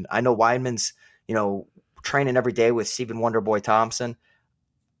Weidman. I know Weidman's, training every day with Stephen Wonderboy Thompson.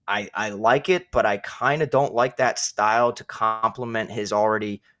 I like it, but I kind of don't like that style to complement his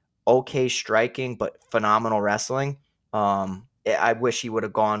already okay striking, but phenomenal wrestling. I wish he would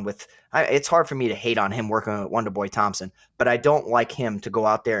have gone with it's hard for me to hate on him working with Wonderboy Thompson, but I don't like him to go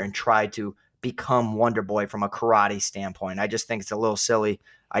out there and try to become Wonderboy from a karate standpoint. I just think it's a little silly.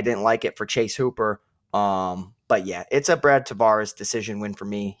 I didn't like it for Chase Hooper. But yeah, it's a Brad Tavares decision win for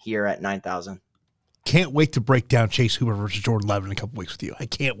me here at 9,000. Can't wait to break down Chase Hooper versus Jordan Levin in a couple weeks with you. I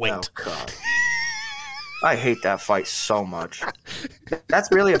can't wait. Oh, God. I hate that fight so much.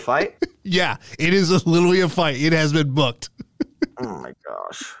 That's really a fight? Yeah, it is literally a fight. It has been booked. Oh, my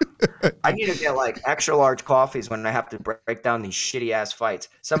gosh. I need to get extra large coffees when I have to break down these shitty-ass fights.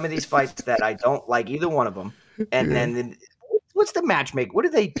 Some of these fights that I don't like either one of them. And then what's the matchmaker? What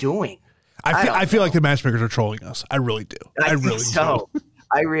are they doing? I feel like the matchmakers are trolling us. I really do. I really do.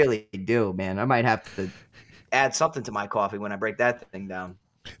 I really do, man. I might have to add something to my coffee when I break that thing down.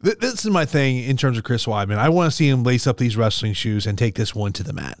 This is my thing in terms of Chris Weidman. I want to see him lace up these wrestling shoes and take this one to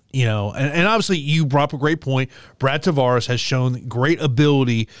the mat. And obviously you brought up a great point. Brad Tavares has shown great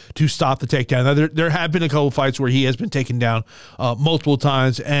ability to stop the takedown. Now, there have been a couple of fights where he has been taken down multiple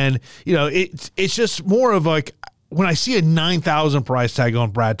times, and it's just more of when I see a 9,000 price tag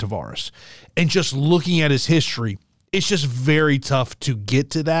on Brad Tavares and just looking at his history, it's just very tough to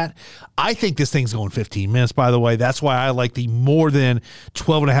get to that. I think this thing's going 15 minutes, by the way. That's why I like the more than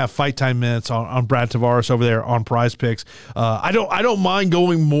 12 and a half fight time minutes on Brad Tavares over there on Prize Picks. I don't mind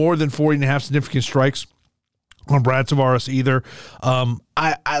going more than 40 and a half significant strikes on Brad Tavares either.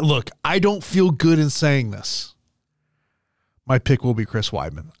 I don't feel good in saying this. My pick will be Chris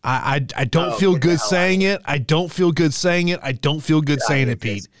Weidman. I don't feel good saying it. I don't feel good saying it. I don't feel good saying it,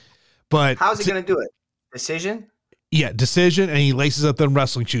 Pete. But how's he going to do it? Decision? Yeah, decision, and he laces up them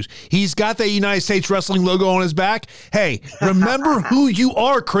wrestling shoes. He's got that United States Wrestling logo on his back. Hey, remember who you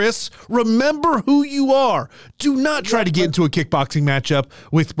are, Chris. Remember who you are. Do not try to get into a kickboxing matchup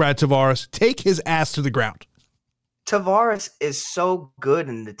with Brad Tavares. Take his ass to the ground. Tavares is so good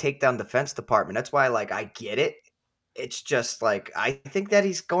in the takedown defense department. That's why, like, I get it. It's just like I think that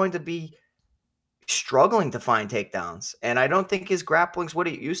he's going to be struggling to find takedowns, and I don't think his grappling's what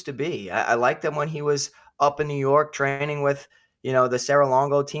it used to be. I liked him when he was up in New York training with the Sarah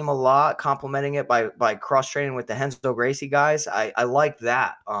Longo team a lot, complementing it by cross training with the Henzo Gracie guys. I like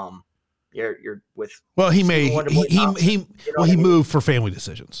that. You're with Well, he Stephen may Wonderboy Thompson. You know well what he I mean? moved for family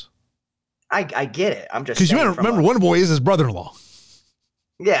decisions I get it. I'm just because you saying from remember a Wonderboy is his brother-in-law.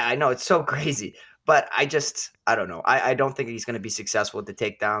 yeah, I know it's so crazy, but I don't know. I don't think he's going to be successful with the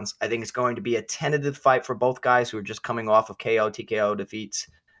takedowns. I think it's going to be a tentative fight for both guys who are just coming off of KO TKO defeats,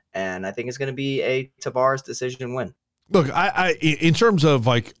 and I think it's going to be a Tavares decision win. Look, in terms of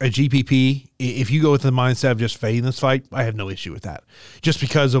like a GPP, if you go with the mindset of just fading this fight, I have no issue with that, just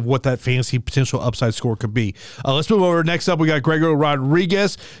because of what that fantasy potential upside score could be. Let's move over. Next up, we got Gregor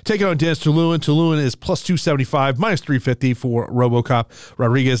Rodriguez taking on Dennis Tulun. Tulun is plus 275, minus 350 for RoboCop.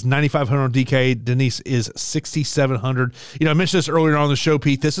 Rodriguez 9,500 on DK. Denise is 6,700. I mentioned this earlier on the show,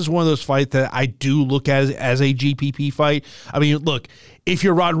 Pete. This is one of those fights that I do look at as a GPP fight. I mean, look, if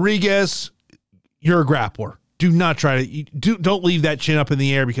you're Rodriguez, you're a grappler. Do not try to don't leave that chin up in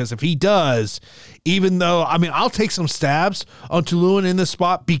the air, because if he does, even though, I mean, I'll take some stabs on Tulun in this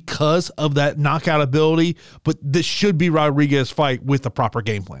spot because of that knockout ability, but this should be Rodriguez's fight with the proper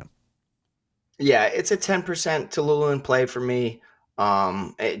game plan. Yeah, it's a 10% Tulun play for me,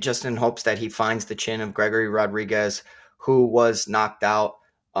 just in hopes that he finds the chin of Gregory Rodriguez, who was knocked out.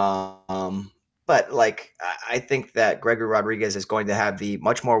 But like, I think that Gregory Rodriguez is going to have the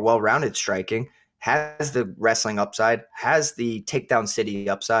much more well-rounded striking, has the wrestling upside, has the takedown city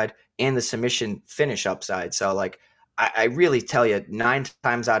upside, and the submission finish upside. So, like, I really tell you, 9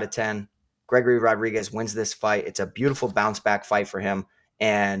 times out of 10, Gregory Rodriguez wins this fight. It's a beautiful bounce back fight for him.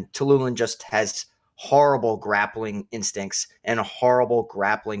 And Tululin just has horrible grappling instincts and a horrible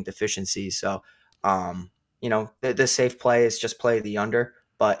grappling deficiency. So, the safe play is just play the under,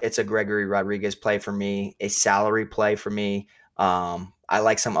 but it's a Gregory Rodriguez play for me, a salary play for me. I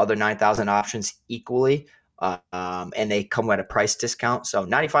like some other 9,000 options equally, and they come at a price discount. So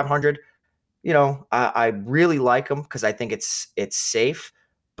 9,500, I really like him because I think it's safe,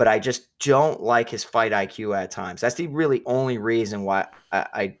 but I just don't like his fight IQ at times. That's the really only reason why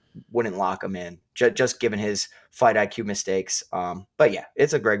I wouldn't lock him in, just given his fight IQ mistakes. But yeah,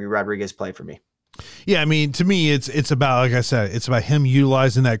 it's a Gregory Rodriguez play for me. Yeah, I mean, to me, it's about, like I said, it's about him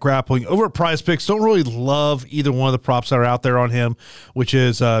utilizing that grappling. Over at Prize Picks, don't really love either one of the props that are out there on him, which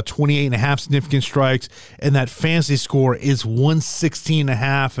is 28 and a half significant strikes, and that fantasy score is 116 and a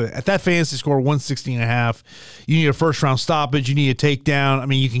half. At that fantasy score, 116 and a half, you need a first round stoppage, you need a takedown. I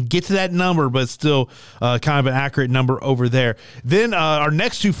mean, you can get to that number, but it's still kind of an accurate number over there. Then our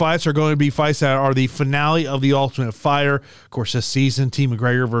next two fights are going to be fights that are the finale of the Ultimate Fighter. Of course, this season, Team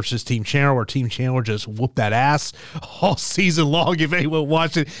McGregor versus Team Chandler, or Team Chandler just whoop that ass all season long if anyone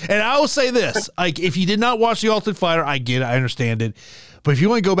watched it. And I will say this, like, if you did not watch The Ultimate Fighter, I get it, I understand it. But if you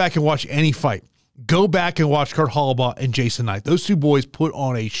want to go back and watch any fight, go back and watch Kurt Hollabaugh and Jason Knight. Those two boys put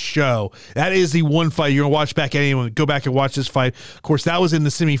on a show. That is the one fight you're going to watch back. Anyone, go back and watch this fight. Of course, that was in the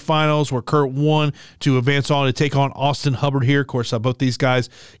semifinals where Kurt won to advance on to take on Austin Hubbard here. Of course, both these guys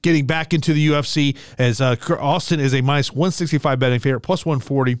getting back into the UFC, as Austin is a minus 165 betting favorite, plus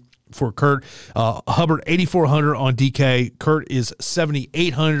 140 for Kurt. Hubbard 8,400 on DK. Kurt is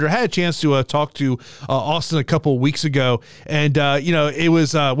 7,800. I had a chance to talk to Austin a couple of weeks ago, and it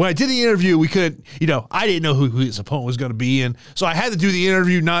was when I did the interview, we could, I didn't know who his opponent was going to be, and so I had to do the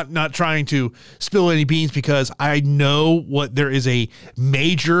interview, not trying to spill any beans, because I know what there is a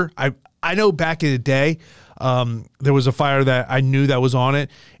major. I know back in the day, there was a fighter that I knew that was on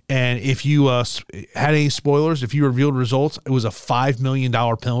it. And if you had any spoilers, if you revealed results, it was a $5 million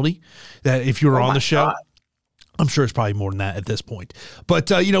penalty that if you were on the show. God. I'm sure it's probably more than that at this point.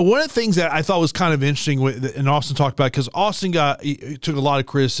 But, one of the things that I thought was kind of interesting, and Austin talked about, because Austin took a lot of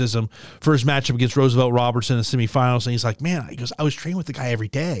criticism for his matchup against Roosevelt Robertson in the semifinals. And he's like, man, he goes, I was training with the guy every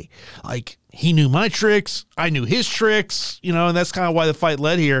day. Like, he knew my tricks. I knew his tricks, and that's kind of why the fight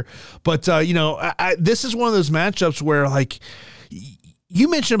led here. But, this is one of those matchups where, like, you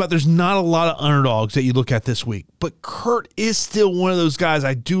mentioned about there's not a lot of underdogs that you look at this week, but Kurt is still one of those guys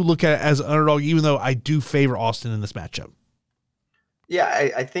I do look at as an underdog, even though I do favor Austin in this matchup.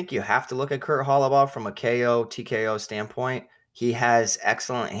 Yeah, I think you have to look at Kurt Hollabaugh from a KO, TKO standpoint. He has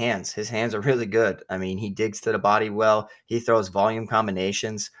excellent hands. His hands are really good. I mean, he digs to the body well. He throws volume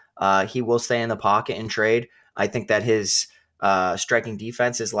combinations. He will stay in the pocket and trade. I think that his striking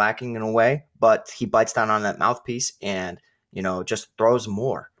defense is lacking in a way, but he bites down on that mouthpiece and just throws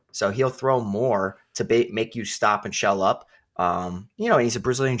more. So he'll throw more make you stop and shell up. He's a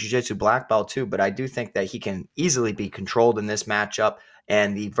Brazilian Jiu-Jitsu black belt too, but I do think that he can easily be controlled in this matchup.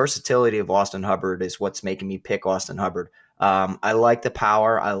 And the versatility of Austin Hubbard is what's making me pick Austin Hubbard. I like the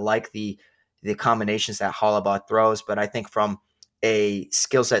power. I like the combinations that Hollabaugh throws, but I think from a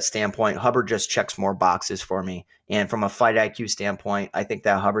skill set standpoint, Hubbard just checks more boxes for me. And from a fight IQ standpoint, I think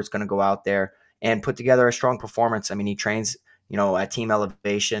that Hubbard's going to go out there and put together a strong performance. I mean, he trains, at Team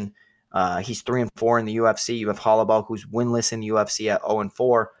Elevation. He's 3-4 in the UFC. You have Hollabaugh, who's winless in the UFC at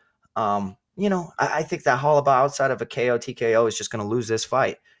 0-4. I think that Hollabaugh, outside of a KO TKO, is just going to lose this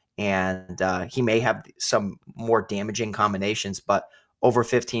fight, and he may have some more damaging combinations, but over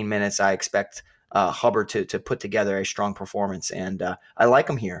 15 minutes, I expect Hubbard to put together a strong performance, and I like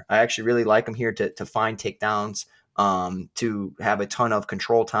him here. I actually really like him here to find takedowns, to have a ton of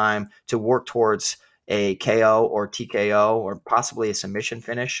control time, to work towards a KO or TKO or possibly a submission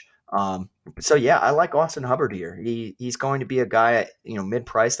finish. So yeah, I like Austin Hubbard here. He's going to be a guy at mid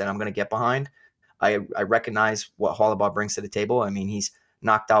price that I'm going to get behind. I recognize what Hollabaugh brings to the table. I mean, he's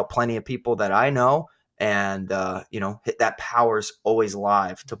knocked out plenty of people that I know, and that power's always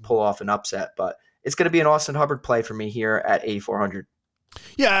live to pull off an upset. But it's going to be an Austin Hubbard play for me here at 8,400.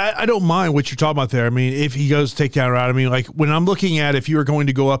 Yeah, I don't mind what you're talking about there. I mean, if he goes takedown route, I mean, like when I'm looking at if you were going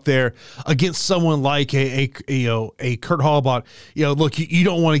to go up there against someone like a Kurt Hollabaugh, look, you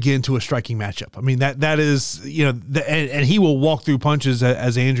don't want to get into a striking matchup. I mean, that is, and he will walk through punches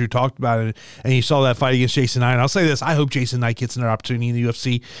as Andrew talked about it. And you saw that fight against Jason Knight. And I'll say this, I hope Jason Knight gets another opportunity in the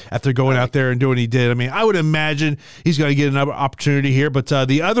UFC after going out there and doing what he did. I mean, I would imagine he's going to get another opportunity here. But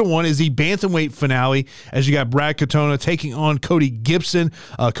the other one is the bantamweight finale, as you got Brad Katona taking on Cody Gibson.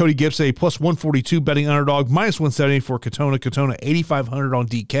 Cody Gibson, a plus 142 betting underdog, minus 170 for Katona. Katona, 8,500 on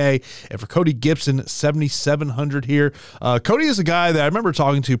DK. And for Cody Gibson, 7,700 here. Cody is a guy that I remember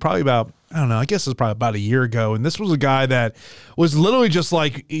talking to probably about, I don't know, I guess it was probably about a year ago. And this was a guy that was literally just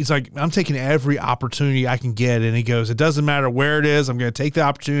like, he's like, I'm taking every opportunity I can get. And he goes, it doesn't matter where it is. I'm going to take the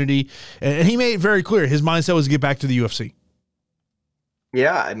opportunity. And he made it very clear. His mindset was to get back to the UFC.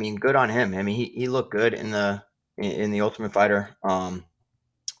 Yeah, I mean, good on him. I mean, he looked good in the Ultimate Fighter.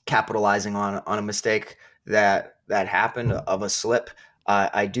 Capitalizing on a mistake that happened of a slip.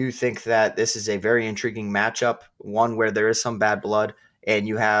 I do think that this is a very intriguing matchup, one where there is some bad blood, and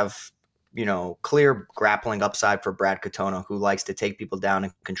you have clear grappling upside for Brad Katona, who likes to take people down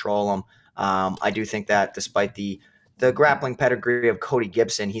and control them. I do think that despite the grappling pedigree of Cody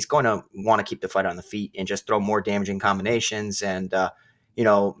Gibson, he's going to want to keep the fight on the feet and just throw more damaging combinations and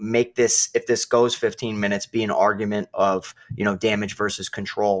make this, if this goes 15 minutes, be an argument of, damage versus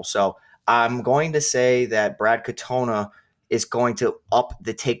control. So I'm going to say that Brad Katona is going to up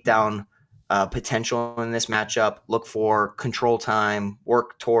the takedown potential in this matchup, look for control time,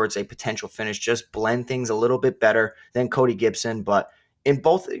 work towards a potential finish, just blend things a little bit better than Cody Gibson. But in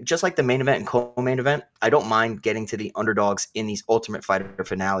both, just like the main event and co-main event, I don't mind getting to the underdogs in these Ultimate Fighter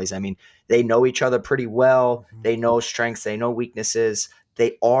finales. I mean, they know each other pretty well. They know strengths. They know weaknesses.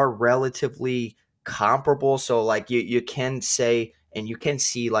 They are relatively comparable. So like you can say, and you can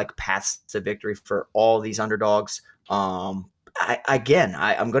see like paths to victory for all these underdogs. I'm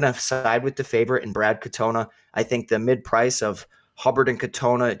going to side with the favorite in Brad Katona. I think the mid price of Hubbard and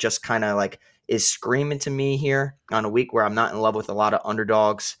Katona just kind of like is screaming to me here on a week where I'm not in love with a lot of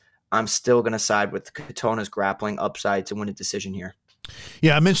underdogs. I'm still going to side with Katona's grappling upside to win a decision here.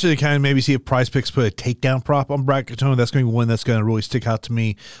 Yeah, I mentioned to kind of maybe see if Prize Picks put a takedown prop on Brad Katona. That's going to be one that's going to really stick out to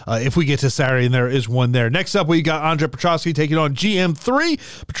me if we get to Saturday, and there is one there. Next up, we got Andre Petroski taking on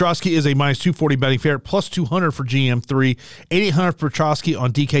GM3. Petroski is a minus 240 betting favorite, plus 200 for GM3, 8,800 for Petroski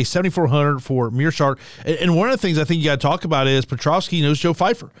on DK, 7,400 for Mearshart. And one of the things I think you got to talk about is Petroski knows Joe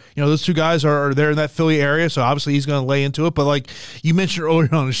Pfeiffer. Those two guys are there in that Philly area, so obviously he's going to lay into it. But like you mentioned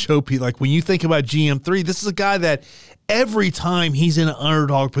earlier on the show, Pete, like when you think about GM3, this is a guy that every time he's in an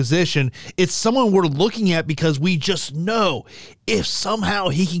underdog position, it's someone we're looking at because we just know if somehow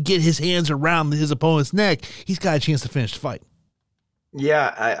he can get his hands around his opponent's neck, he's got a chance to finish the fight.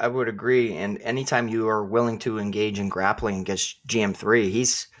 Yeah, I would agree. And anytime you are willing to engage in grappling against GM3,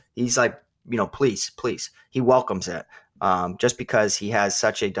 he's like, please. He welcomes it. Just because he has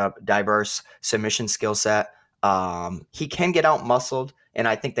such a diverse submission skill set. He can get out-muscled, and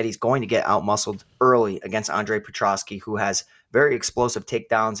I think that he's going to get out-muscled early against Andre Petroski, who has very explosive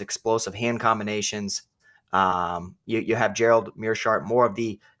takedowns, explosive hand combinations. You have Gerald Mearshart, more of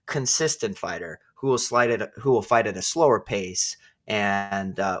the consistent fighter who will fight at a slower pace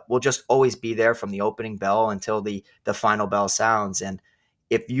and will just always be there from the opening bell until the final bell sounds. And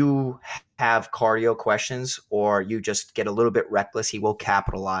if you have cardio questions or you just get a little bit reckless, he will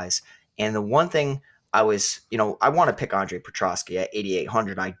capitalize. And the one thing I was, I want to pick Andre Petrosky at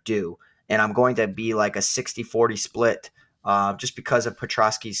 8,800. I do. And I'm going to be like a 60-40 split just because of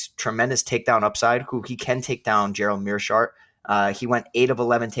Petrosky's tremendous takedown upside, who he can take down Gerald Meerschaert. He went 8 of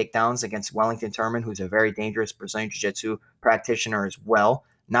 11 takedowns against Wellington Turman, who's a very dangerous Brazilian Jiu-Jitsu practitioner as well.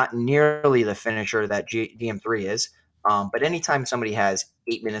 Not nearly the finisher that DM3 is. But anytime somebody has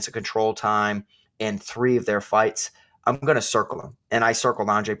 8 minutes of control time in 3 of their fights, I'm going to circle him. And I circled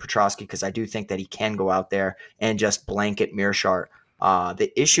Andre Petrosky because I do think that he can go out there and just blanket Meerschaert.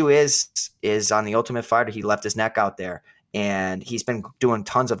 The issue is on the Ultimate Fighter, he left his neck out there. And he's been doing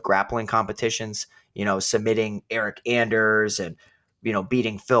tons of grappling competitions, submitting Eric Anders and,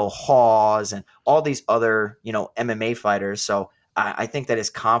 beating Phil Hawes and all these other, MMA fighters. So I think that his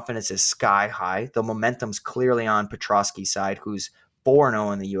confidence is sky high. The momentum's clearly on Petrosky's side, who's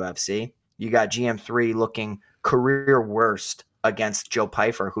 4-0 in the UFC. You got GM3 looking career worst against Joe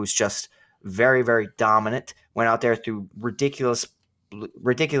Pyfer, who's just very, very dominant. Went out there through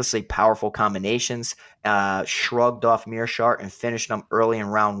ridiculously powerful combinations, shrugged off Meerschaert and finished him early in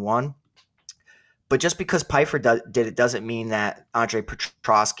round 1. But just because Pyfer did it doesn't mean that Andre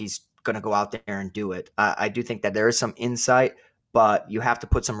Petrosky's going to go out there and do it. I do think that there is some insight, but you have to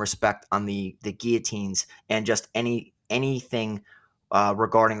put some respect on the guillotines and just anything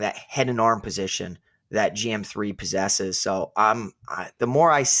regarding that head and arm position that GM3 possesses. So the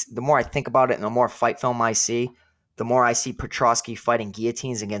more I think about it and the more fight film I see, the more I see Petrosky fighting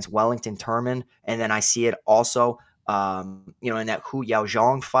guillotines against Wellington Turman, and then I see it also, in that Hu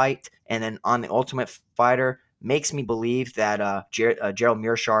Yaozhong fight, and then on the Ultimate Fighter, makes me believe that Gerald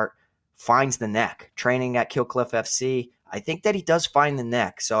Meerschaert finds the neck. Training at Killcliff FC, I think that he does find the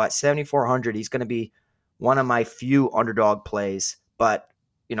neck. So at 7,400, he's going to be one of my few underdog plays. But,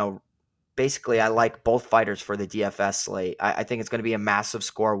 basically I like both fighters for the DFS slate. I think it's going to be a massive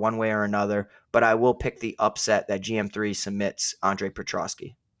score one way or another, but I will pick the upset that GM3 submits Andre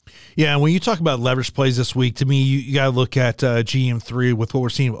Petrosky. Yeah, and when you talk about leverage plays this week, to me, you got to look at GM3 with what we're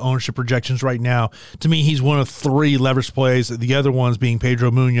seeing with ownership projections right now. To me, he's one of 3 leverage plays. The other ones being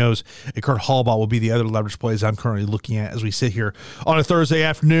Pedro Munoz and Kurt Hallball will be the other leverage plays I'm currently looking at as we sit here on a Thursday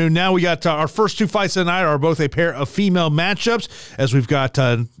afternoon. Now we got our first 2 fights tonight are both a pair of female matchups, as we've got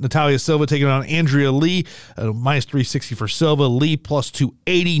Natalia Silva taking on Andrea Lee, minus 360 for Silva, Lee plus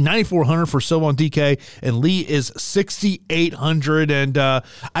 280, 9,400 for Silva on DK, and Lee is 6,800. And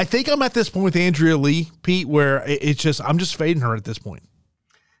I think I'm at this point with Andrea Lee, Pete, where I'm just fading her at this point.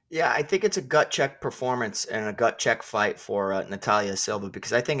 Yeah, I think it's a gut check performance and a gut check fight for Natalia Silva,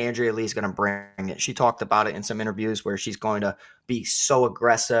 because I think Andrea Lee is going to bring it. She talked about it in some interviews where she's going to be so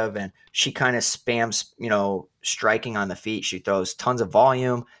aggressive, and she kind of spams, striking on the feet. She throws tons of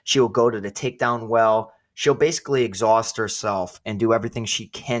volume. She will go to the takedown well. She'll basically exhaust herself and do everything she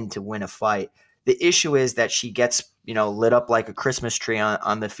can to win a fight. The issue is that she gets, lit up like a Christmas tree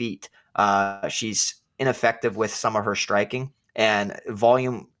on the feet. She's ineffective with some of her striking, and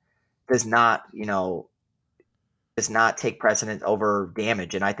volume does not take precedent over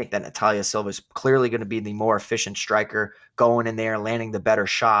damage. And I think that Natalia Silva is clearly going to be the more efficient striker, going in there, landing the better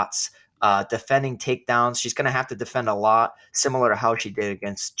shots, defending takedowns. She's going to have to defend a lot, similar to how she did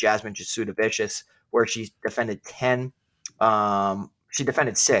against Jasmine Jasudavicius, where she defended 10. She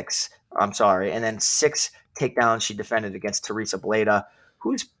defended 6. I'm sorry. And then 6 takedowns she defended against Teresa Bleda,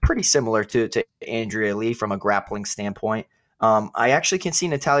 who's pretty similar to Andrea Lee from a grappling standpoint. I actually can see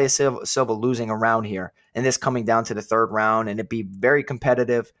Natalia Silva losing a round here, and this coming down to the 3rd round, and it'd be very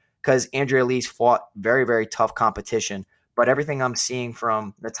competitive because Andrea Lee's fought very, very tough competition. But everything I'm seeing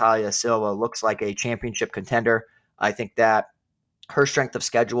from Natalia Silva looks like a championship contender. I think that her strength of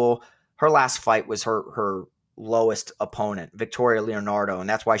schedule, her last fight was her lowest opponent, Victoria Leonardo, and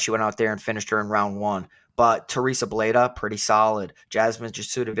that's why she went out there and finished her in round 1. But Teresa Bleda, pretty solid. Jasmine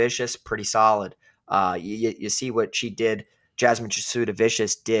Jasudavicius, pretty solid. You see what she did. Jasmine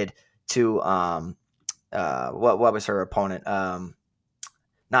Jasudavicius did to what was her opponent?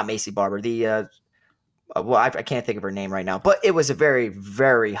 Not Macy Barber. I can't think of her name right now, but it was a very,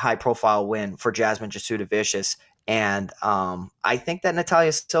 very high profile win for Jasmine Jasudavicius. And I think that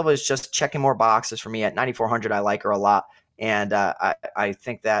Natalia Silva is just checking more boxes for me at 9,400. I like her a lot. And I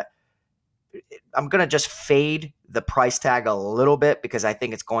think that I'm going to just fade the price tag a little bit because I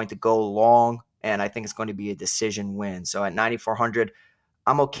think it's going to go long, and I think it's going to be a decision win. So at 9,400,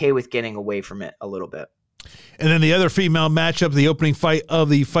 I'm okay with getting away from it a little bit. And then the other female matchup, the opening fight of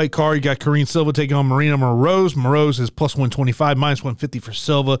the fight card, you got Karine Silva taking on Marina Moroz. Moroz is plus 125, minus 150 for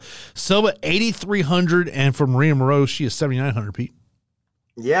Silva. Silva, 8,300, and for Marina Moroz, she is 7,900, Pete.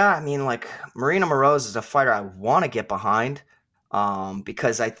 Yeah, I mean, Marina Moroz is a fighter I want to get behind.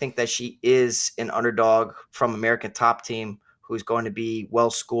 because I think that she is an underdog from American Top Team who's going to be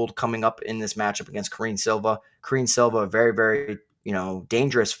well-schooled coming up in this matchup against Karine Silva. Karine Silva, a very, very,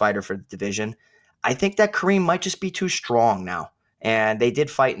 dangerous fighter for the division. I think that Karine might just be too strong now. And they did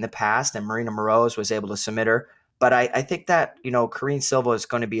fight in the past, and Marina Moroz was able to submit her. But I think that, Karine Silva is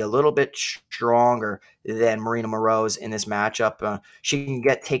going to be a little bit stronger than Marina Moroz in this matchup. She can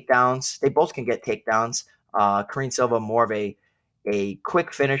get takedowns. They both can get takedowns. Karine Silva, more of a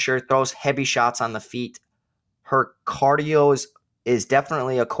quick finisher, throws heavy shots on the feet. Her cardio is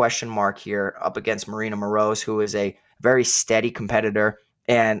definitely a question mark here up against Marina Moroz, who is a very steady competitor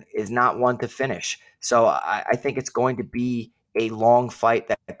and is not one to finish. So I think it's going to be a long fight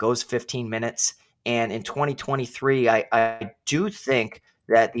that goes 15 minutes. And in 2023, I do think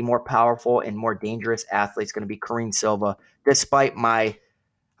that the more powerful and more dangerous athlete is going to be Karine Silva, despite I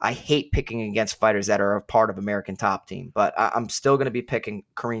hate picking against fighters that are a part of American Top Team. But I'm still going to be picking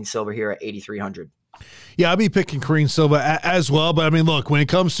Karine Silva here at 8,300. Yeah, I'll be picking Karine Silva as well. But, I mean, look, when it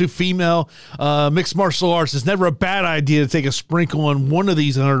comes to female mixed martial arts, it's never a bad idea to take a sprinkle on one of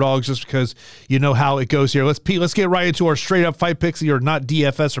these underdogs just because you know how it goes here. Let's get right into our straight-up fight picks here, not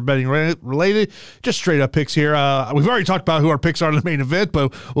DFS or betting related, just straight-up picks here. We've already talked about who our picks are in the main event,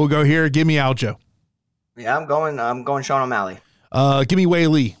 but we'll go here. Give me Aljo. Yeah, I'm going Sean O'Malley. Give me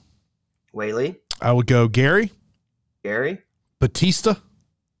Weili. Weili. I would go Gary. Batista.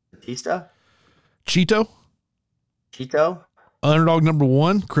 Cheeto. Underdog number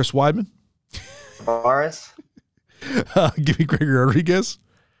 1, Chris Weidman. Boris. Give me Gregory Rodriguez.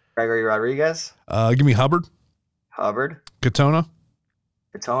 Give me Hubbard. Katona.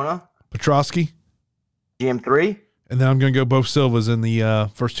 Petrosky. GM3. And then I'm going to go both Silvas in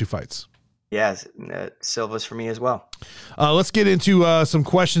the first 2 fights. Yes, Silva's for me as well. Let's get into some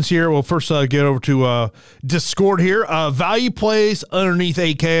questions here. We'll first get over to Discord here. Value plays underneath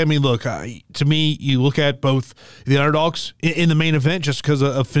 8K. I mean, look, to me, you look at both the underdogs in the main event just because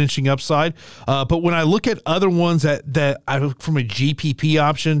of finishing upside. But when I look at other ones that I look from a GPP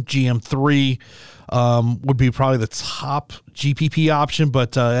option, GM3 would be probably the top GPP option,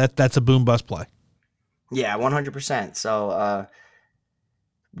 but that's a boom bust play. Yeah, 100%. So,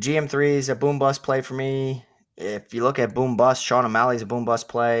 GM3 is a boom bust play for me. If you look at boom bust, Sean O'Malley's a boom bust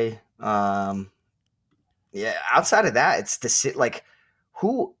play. Yeah, outside of that, it's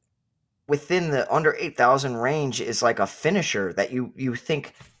who within the under 8,000 range is like a finisher that you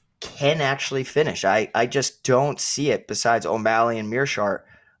think can actually finish. I just don't see it besides O'Malley and Mearshart.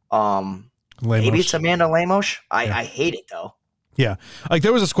 Maybe it's Amanda Lemos. I hate it though. Yeah, like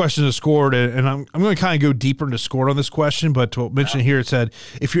there was this question to Scored, and I'm going to kind of go deeper into Scored on this question, but to mention here, it said,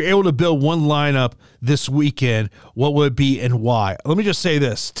 if you're able to build one lineup this weekend, what would it be and why? Let me just say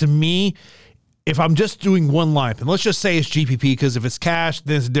this. To me, if I'm just doing one lineup, and let's just say it's GPP, because if it's cash,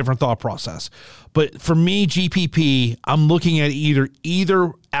 then it's a different thought process. But for me, GPP, I'm looking at either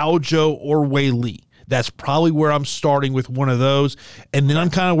Aljo or Weili. That's probably where I'm starting with one of those. And then I'm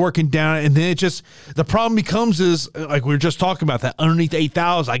kind of working down. And then the problem becomes is, like we were just talking about, that underneath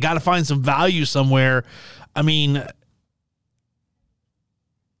 8,000, I got to find some value somewhere. I mean,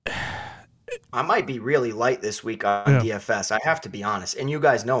 I might be really light this week on DFS. I have to be honest. And you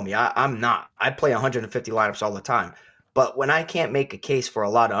guys know me. I'm not. I play 150 lineups all the time. But when I can't make a case for a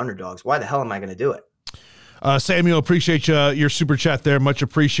lot of underdogs, why the hell am I going to do it? Samuel, appreciate your super chat there. Much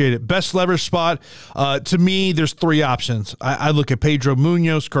appreciated. Best leverage spot. To me, there's 3 options. I look at Pedro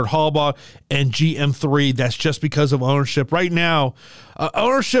Munoz, Kurt Hallbaugh, and GM3. That's just because of ownership. Right now,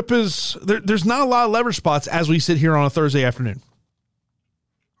 ownership is there's not a lot of leverage spots as we sit here on a Thursday afternoon.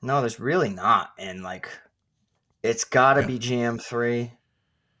 No, there's really not. And it's got to be GM3.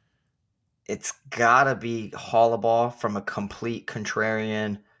 It's got to be Hallbaugh from a complete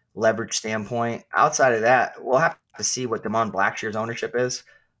contrarian leverage standpoint. Outside of that, we'll have to see what Damon Blackshear's ownership is.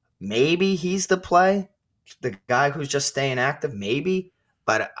 Maybe he's the play, the guy who's just staying active, maybe,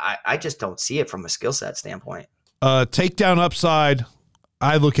 but I just don't see it from a skill set standpoint. Takedown upside,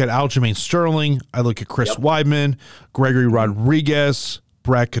 I look at Aljamain Sterling, I look at Chris Weidman, Gregory Rodriguez,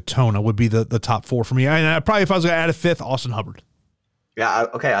 Brad Katona would be the top 4 for me. And probably if I was going to add a 5th, Austin Hubbard. Yeah,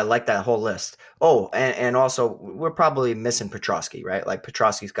 okay, I like that whole list. Oh, and also we're probably missing Petrosky, right? Like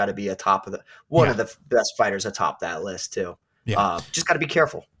Petrosky's got to be atop of one of the best fighters atop that list too. Yeah, just got to be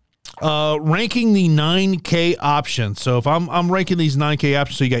careful. Ranking the 9K options. So if I'm ranking these 9K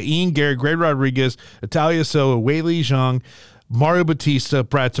options, so you got Ian Gary, Greg Rodriguez, Natalia Silva, Weili Zhang, Mario Batista,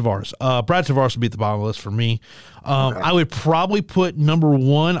 Brad Tavares. Brad Tavares would be at the bottom of the list for me. I would probably put number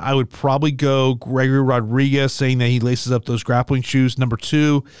 1. I would probably go Gregory Rodriguez, saying that he laces up those grappling shoes. Number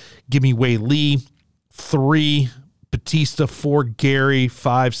 2, give me Weili. 3, Batista, 4 Gary,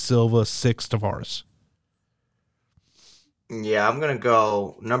 5 Silva, 6 Tavares. Yeah, I'm going to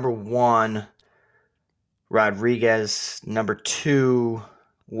go number 1, Rodriguez, number 2,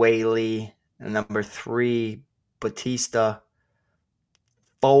 Whaley, and number 3, Batista,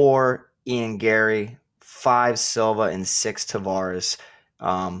 4, Ian Gary, 5, Silva, and 6, Tavares.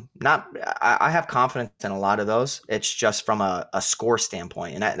 I have confidence in a lot of those. It's just from a score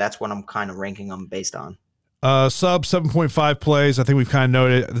standpoint, and that's what I'm kind of ranking them based on. Sub 7.5 plays. I think we've kind of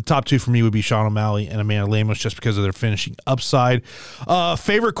noted the top 2 for me would be Sean O'Malley and Amanda Lemos just because of their finishing upside.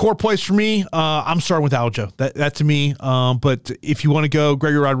 Favorite core plays for me, I'm starting with Aljo. That to me. But if you want to go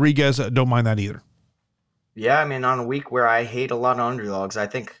Gregory Rodriguez, don't mind that either. Yeah, I mean, on a week where I hate a lot of underdogs, I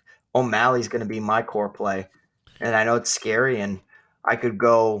think O'Malley's going to be my core play. And I know it's scary, and I could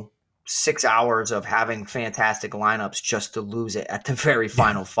go 6 hours of having fantastic lineups just to lose it at the very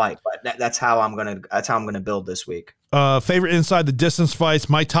final fight. But that's how I'm gonna build this week. Favorite inside the distance fights.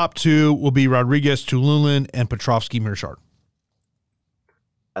 My top 2 will be Rodriguez, Tululin, and Petrovsky Mirshard.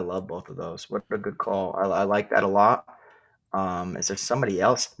 I love both of those. What a good call. I like that a lot. Is there somebody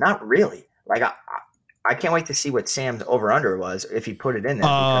else? Not really. Like I can't wait to see what Sam's over under was if he put it in there.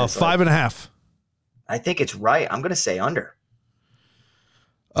 Because, 5.5. I think it's right. I'm gonna say under.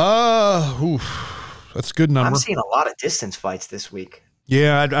 That's a good number. I'm seeing a lot of distance fights this week.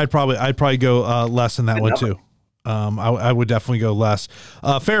 Yeah, I'd probably go less than that good one number. Too. I would definitely go less.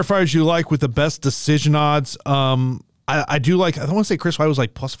 Fair fighters you like with the best decision odds. I do like. I don't want to say Chris White was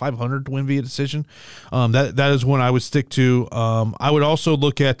like plus 500 to win via decision. That is one I would stick to. I would also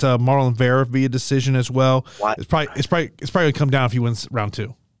look at Marlon Vera via decision as well. What? It's probably gonna come down if he wins round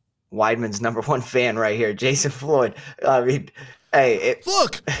 2. Weidman's number 1 fan right here, Jason Floyd. I mean, hey,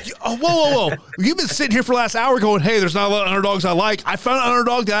 look, whoa. You've been sitting here for the last hour going, hey, there's not a lot of underdogs I like. I found an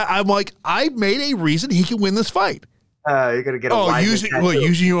underdog that I'm like, I made a reason he can win this fight. You're going to get a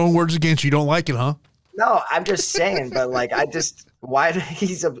using your own words against you. You don't like it, huh? No, I'm just saying, but like, he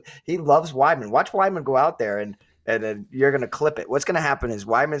loves Weidman. Watch Weidman go out there and then you're going to clip it. What's going to happen is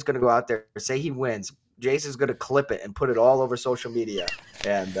Weidman's going to go out there, say he wins. Jason's going to clip it and put it all over social media.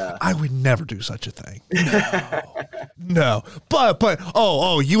 And I would never do such a thing. No. But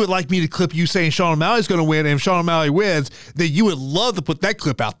you would like me to clip you saying Sean O'Malley's going to win, and if Sean O'Malley wins, then you would love to put that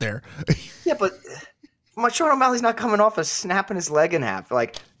clip out there. Yeah, but Sean O'Malley's not coming off of snapping his leg in half.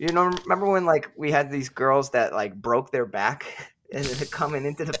 Like, remember when like we had these girls that like broke their back and coming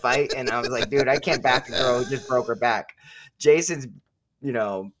into the fight, and I was like, dude, I can't back a girl who just broke her back. Jason's,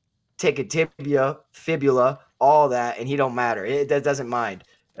 take a tibia, fibula, all that, and he don't matter. That doesn't mind.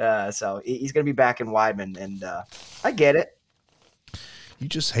 So he's going to be back in Weidman, and I get it. You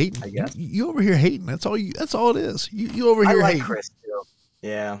just hating. I guess. You over here hating. That's all it is. You over here hating. Chris too.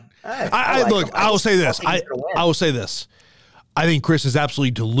 Yeah. I look, I will say this. I will say this. I think Chris is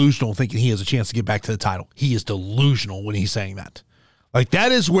absolutely delusional thinking he has a chance to get back to the title. He is delusional when he's saying that. Like,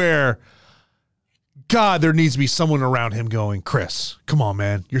 that is where, God, there needs to be someone around him going, Chris, come on,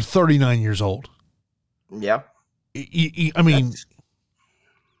 man. You're 39 years old. Yeah. I mean.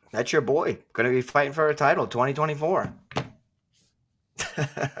 That's your boy. Going to be fighting for a title 2024.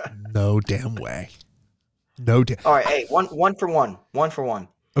 No damn way. No damn. All right. Hey, one for one. One for one.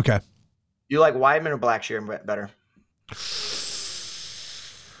 Okay. You like Weidman or Blackshear better?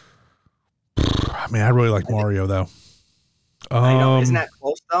 I mean, I really like Mario, though. I know. Isn't that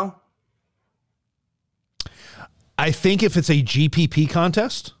close, though? I think if it's a GPP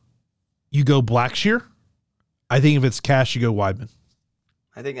contest, you go Blackshear. I think if it's cash, you go Weidman.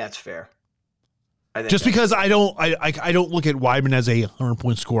 I think that's fair. Just because I don't look at Weidman as a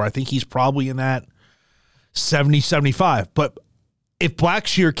 100-point scorer. I think he's probably in that 70, 75. But if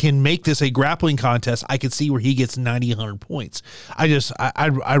Blackshear can make this a grappling contest, I could see where he gets 90, 100 points. I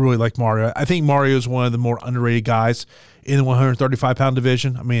really like Mario. I think Mario is one of the more underrated guys in the 135-pound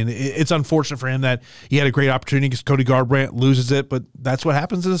division. I mean, it's unfortunate for him that he had a great opportunity against Cody Garbrandt, loses it, but that's what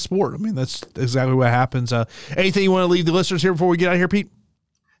happens in the sport. I mean, that's exactly what happens. Anything you want to leave the listeners here before we get out of here, Pete?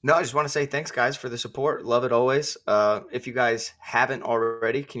 No, I just want to say thanks, guys, for the support. Love it always. If you guys haven't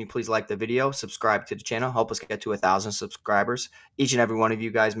already, can you please like the video, subscribe to the channel, help us get to 1,000 subscribers. Each and every one of you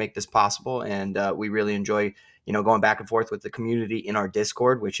guys make this possible, and we really enjoy, going back and forth with the community in our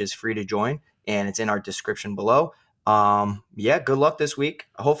Discord, which is free to join, and it's in our description below. Good luck this week.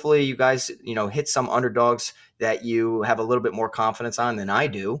 Hopefully you guys, hit some underdogs that you have a little bit more confidence on than I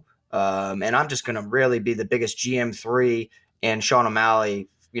do. And I'm just going to really be the biggest GM3 and Sean O'Malley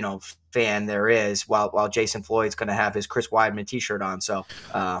fan there is, while Jason Floyd's going to have his Chris Weidman t-shirt on. So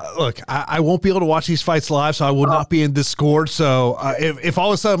look, I won't be able to watch these fights live, so I will not be in Discord. So if all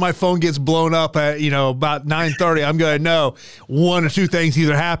of a sudden my phone gets blown up at about 9:30, I'm going to know one or two things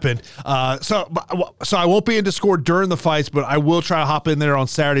either happened. So I won't be in Discord during the fights, but I will try to hop in there on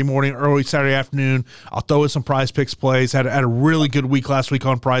Saturday morning, early Saturday afternoon. I'll throw in some Prize Picks plays. Had a really good week last week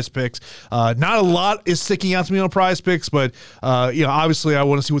on Prize Picks. Not a lot is sticking out to me on Prize Picks, but obviously I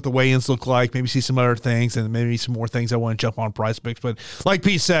want to see what the weigh-ins look like, maybe see some other things, and maybe some more things I want to jump on Prize Picks. But like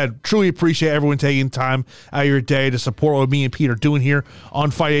Pete said, truly appreciate everyone taking time out of your day to support what me and Pete are doing here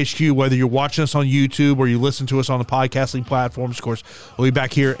on Fight HQ, whether you're watching us on YouTube or you listen to us on the podcasting platforms. Of course, we'll be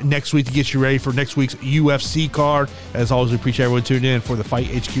back here next week to get you ready for next week's UFC card. As always, we appreciate everyone tuning in for the Fight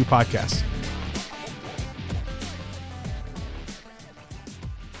HQ podcast.